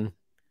fit in.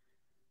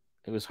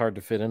 It was hard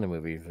to fit in a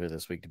movie for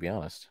this week, to be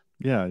honest.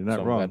 Yeah, you're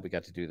not wrong. I'm glad we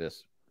got to do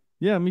this.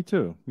 Yeah, me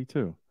too.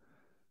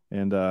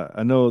 And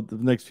I know the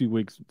next few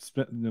weeks,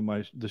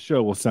 the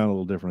show will sound a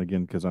little different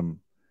again because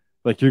I'm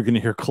like you're going to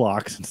hear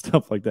clocks and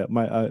stuff like that.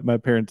 My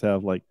parents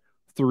have like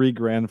 3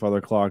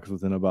 grandfather clocks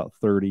within about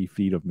 30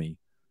 feet of me,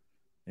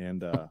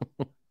 and a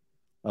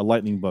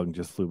lightning bug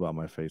just flew by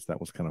my face. That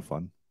was kind of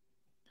fun.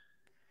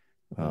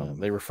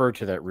 They refer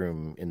to that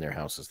room in their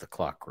house as the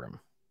clock room.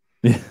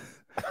 Yeah.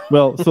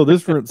 Well, so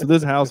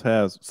this house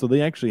has, so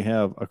they actually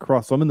have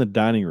across. So I'm in the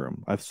dining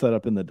room. I've set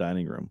up in the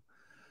dining room,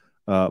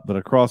 but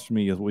across from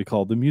me is what we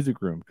call the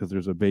music room because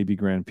there's a baby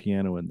grand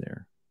piano in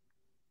there,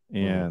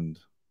 and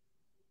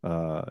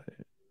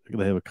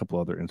they have a couple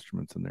other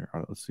instruments in there.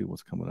 All right, let's see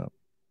what's coming up.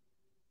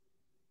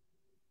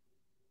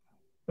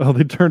 Oh,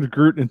 they turned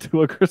Groot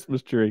into a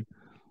Christmas tree.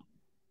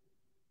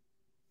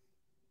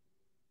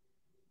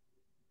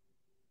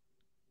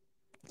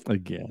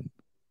 Again.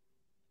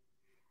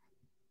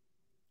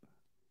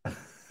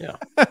 Yeah.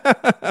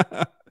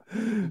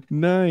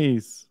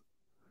 Nice.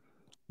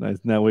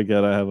 Now we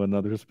gotta have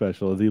another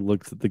special as he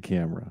looks at the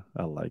camera.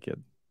 I like it.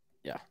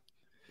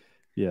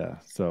 Yeah.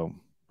 So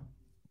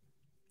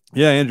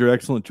yeah, Andrew,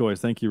 excellent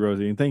choice. Thank you,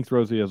 Rosie. And thanks,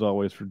 Rosie, as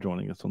always, for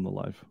joining us on the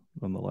live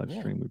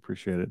stream. We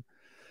appreciate it.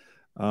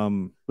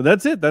 But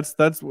that's it. That's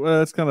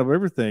kind of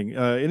everything.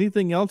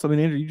 Anything else? I mean,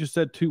 Andrew, you just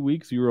said 2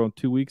 weeks. You were on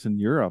 2 weeks in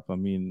Europe. I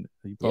mean,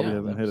 you probably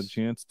haven't had a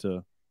chance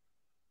to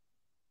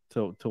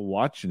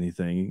watch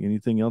anything.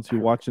 Anything else you're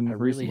watching? I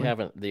really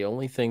haven't. The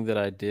only thing that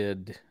I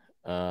did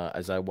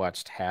is I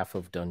watched half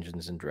of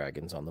Dungeons and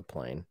Dragons on the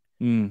plane,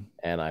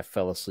 and I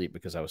fell asleep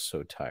because I was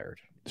so tired.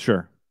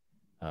 Sure.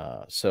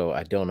 So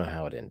I don't know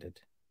how it ended.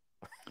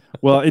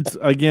 Well, it's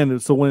again.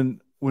 So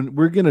when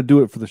we're gonna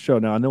do it for the show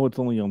now, I know it's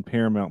only on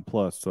Paramount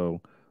Plus,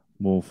 so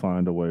we'll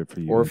find a way for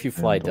you. Or if you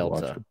fly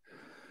Delta.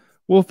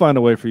 We'll find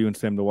a way for you and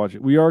Sam to watch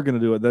it. We are going to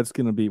do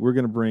it. We're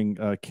going to bring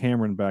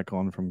Cameron back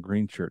on from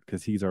Green Shirt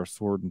because he's our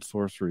sword and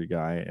sorcery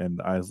guy. And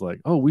I was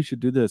like, oh, we should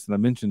do this. And I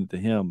mentioned it to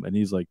him. And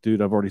he's like,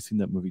 dude, I've already seen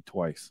that movie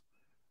twice.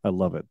 I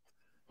love it.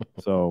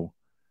 So,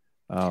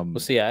 well,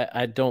 see,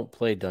 I don't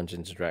play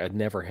Dungeons and Dragons. I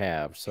never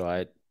have. So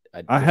I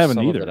haven't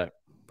either. That I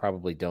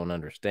probably don't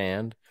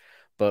understand.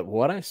 But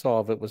what I saw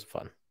of it was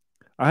fun.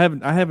 I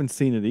haven't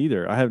seen it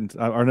either.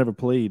 I never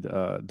played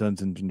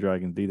Dungeons and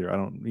Dragons either. I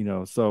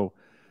don't, so.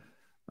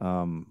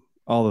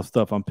 All the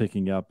stuff I'm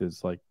picking up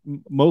is like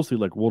mostly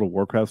like World of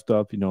Warcraft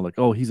stuff, like,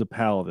 oh, he's a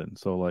paladin.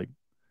 So like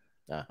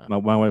my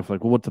wife's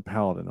like, well, what's a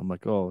paladin? I'm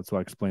like, oh, so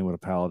I explain what a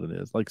paladin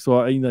is. Like,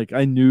 so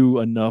I knew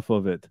enough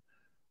of it,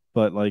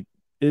 but like,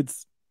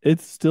 it's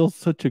still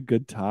such a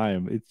good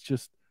time. It's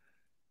just,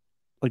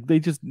 like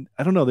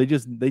I don't know, they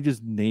just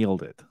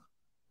nailed it.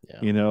 Yeah.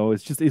 You know,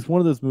 it's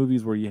one of those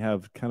movies where you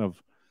have kind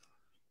of,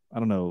 I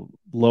don't know,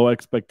 low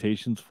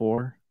expectations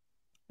for,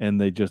 and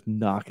they just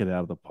knock it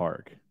out of the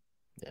park.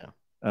 Yeah.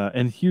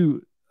 And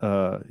Hugh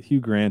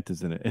Grant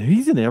is in it, and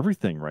he's in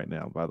everything right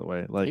now. By the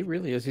way, like he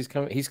really is. He's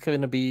going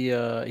to be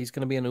an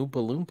Oompa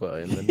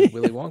Loompa in the new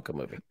Willy Wonka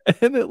movie,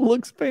 and it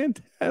looks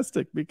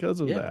fantastic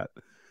because of that.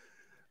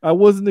 I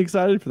wasn't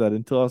excited for that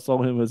until I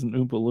saw him as an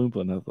Oompa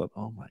Loompa, and I thought,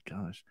 oh my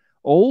gosh,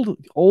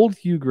 old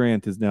Hugh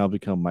Grant has now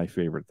become my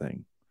favorite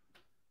thing.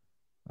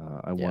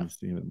 I want to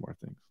see him in more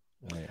things.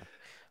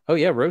 Oh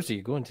yeah, Rosie,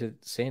 you're going to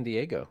San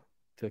Diego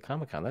to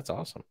Comic-Con. That's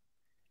awesome.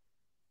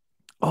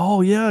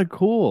 Oh yeah,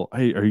 cool.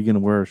 Hey, are you going to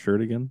wear a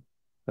shirt again?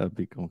 That'd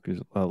be cool.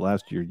 Because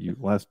last 2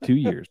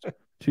 years,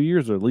 2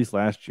 years, or at least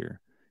last year,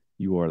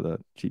 you wore the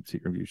Cheap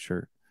Seat Review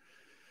shirt,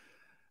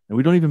 and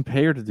we don't even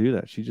pay her to do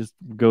that. She just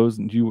goes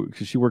and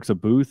because she works a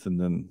booth, and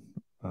then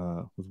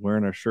was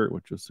wearing our shirt,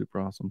 which was super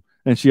awesome.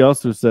 And she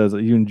also says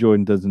that you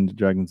enjoyed Dungeons and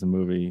Dragons, the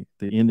movie.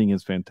 The ending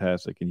is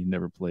fantastic, and you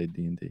never played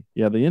D&D.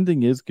 Yeah, the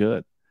ending is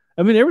good.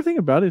 I mean, everything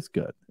about it's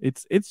good.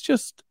 It's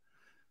just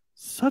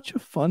such a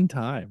fun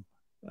time.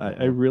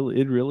 It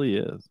really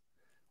is,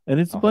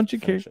 and it's a bunch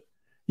of characters.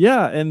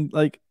 Yeah, and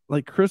like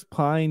Chris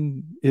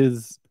Pine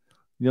is,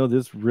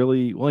 this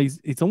really well.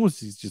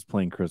 He's just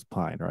playing Chris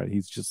Pine, right?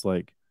 He's just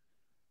like,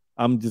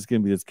 I'm just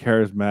gonna be this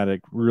charismatic,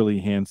 really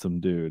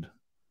handsome dude.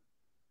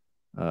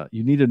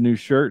 You need a new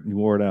shirt, and you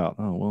wore it out.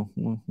 Oh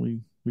well,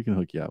 we can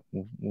hook you up.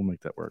 We'll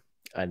make that work.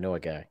 I know a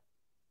guy.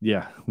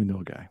 Yeah, we know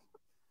a guy.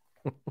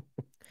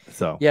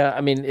 So yeah, I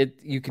mean,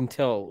 you can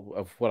tell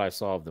of what I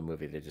saw of the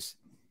movie.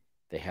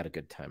 They had a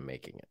good time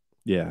making it.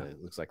 Yeah,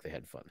 it looks like they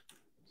had fun.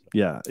 So.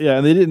 Yeah,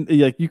 and they didn't,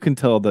 like, you can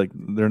tell that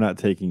they're not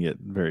taking it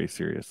very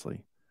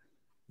seriously.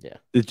 Yeah.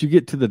 Did you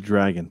get to the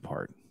dragon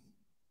part?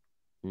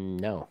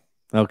 No.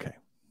 Okay.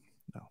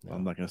 No.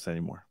 I'm not going to say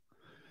anymore.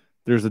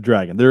 There's a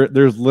dragon.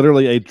 There's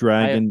literally a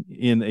dragon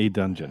in a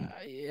dungeon.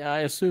 I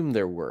assume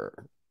there were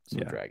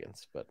some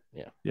dragons, but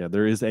yeah. Yeah,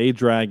 there is a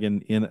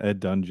dragon in a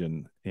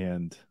dungeon,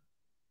 and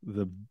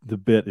the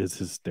bit is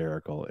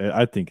hysterical.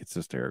 I think it's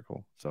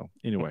hysterical. So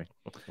anyway,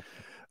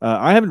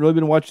 I haven't really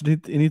been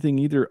watching anything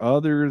either,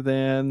 other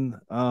than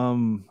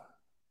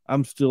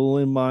I'm still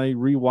in my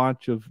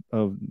rewatch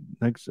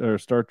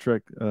of Star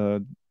Trek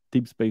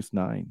Deep Space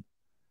Nine.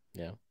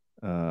 Yeah,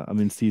 I'm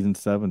in season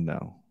 7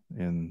 now,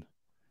 and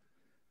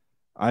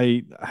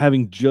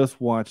having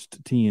just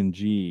watched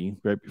TNG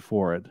right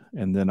before it,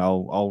 and then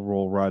I'll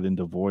roll right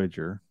into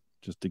Voyager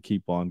just to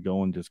keep on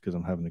going, just because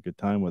I'm having a good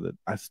time with it.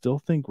 I still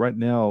think right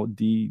now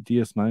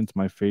DS9 is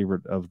my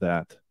favorite of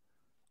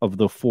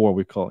the 4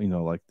 we call,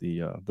 like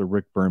the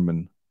Rick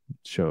Berman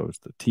shows,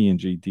 the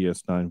TNG,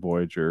 DS9,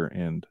 Voyager,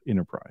 and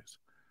Enterprise.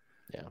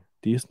 Yeah,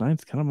 DS9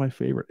 is kind of my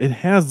favorite. It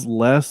has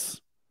less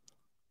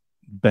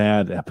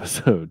bad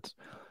episodes,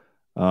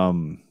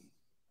 because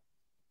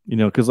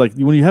like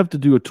when you have to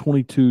do a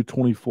 22,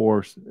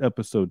 24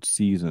 episode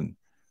season,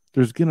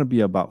 there's gonna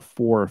be about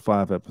 4 or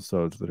 5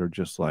 episodes that are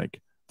just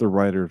like, the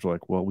writers are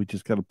like, well, we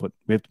have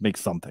to make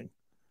something.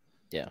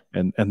 Yeah.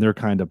 And they're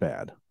kind of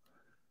bad.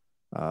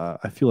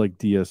 I feel like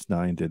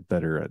DS9 did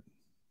better at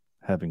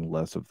having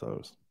less of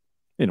those.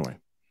 Anyway.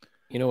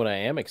 You know what I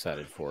am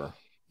excited for?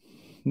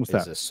 What's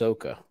that?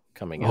 Ahsoka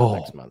coming out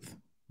next month.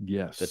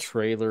 Yes. The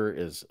trailer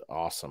is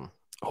awesome.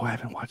 Oh, I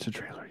haven't watched the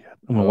trailer yet.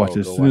 I'm going to watch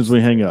it as soon as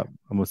we hang up.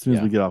 As soon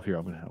as we get off here,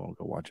 I'll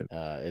go watch it.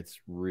 It's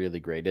really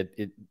great.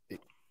 It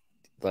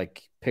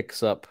like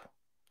picks up,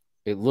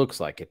 it looks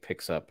like it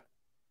picks up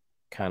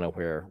kind of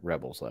where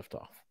Rebels left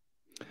off.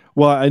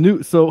 Well, I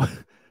knew, so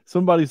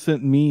somebody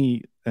sent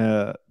me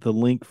the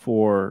link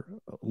for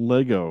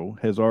Lego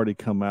has already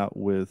come out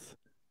with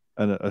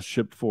a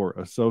ship for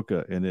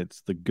Ahsoka, and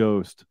it's the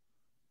Ghost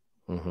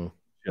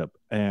ship.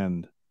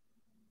 And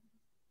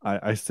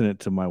I sent it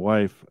to my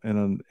wife,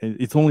 and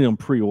it's only on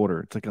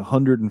pre-order. It's like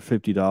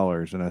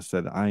 $150, and I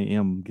said, I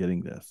am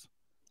getting this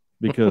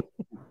because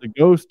the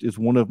Ghost is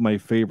one of my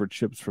favorite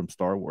ships from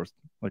Star Wars,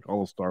 like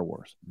all of Star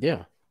Wars.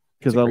 Yeah,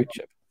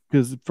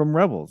 because from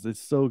Rebels,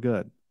 it's so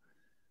good.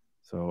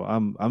 So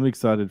I'm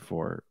excited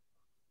for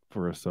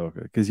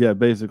Ahsoka, because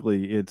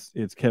basically it's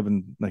not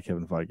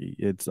Kevin Feige,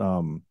 it's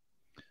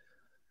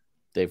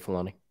Dave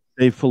Filoni.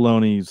 Dave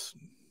Filoni's,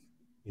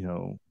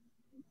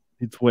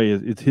 it's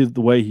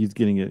the way he's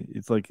getting it.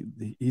 It's like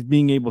he's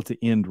being able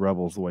to end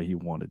Rebels the way he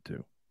wanted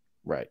to.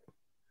 Right.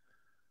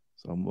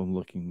 So I'm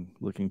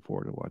looking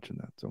forward to watching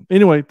that. So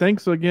anyway,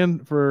 thanks again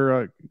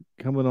for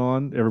coming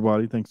on,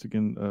 everybody. Thanks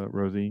again,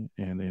 Rosie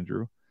and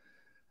Andrew.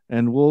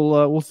 And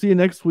we'll see you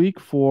next week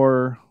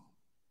for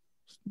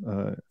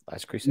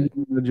Last Crusade,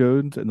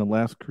 Jones and the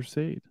Last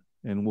Crusade,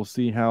 and we'll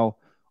see how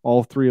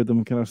all 3 of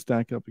them kind of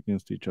stack up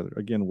against each other.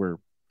 Again, we're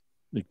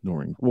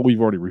ignoring. Well, we've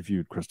already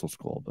reviewed Crystal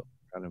Skull, but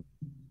kind of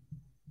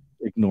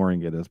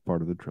ignoring it as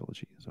part of the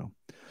trilogy. So,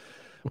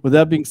 with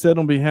that being said,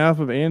 on behalf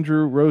of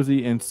Andrew,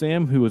 Rosie, and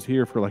Sam, who was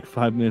here for like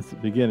 5 minutes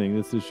at the beginning,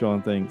 this is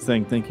Sean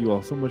saying thank you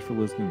all so much for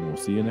listening, and we'll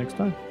see you next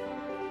time.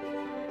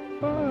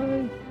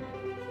 Bye.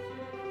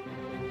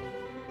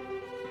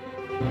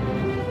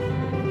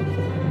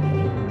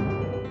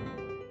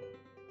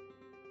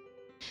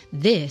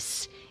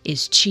 This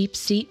is Cheap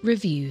Seat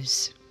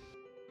Reviews.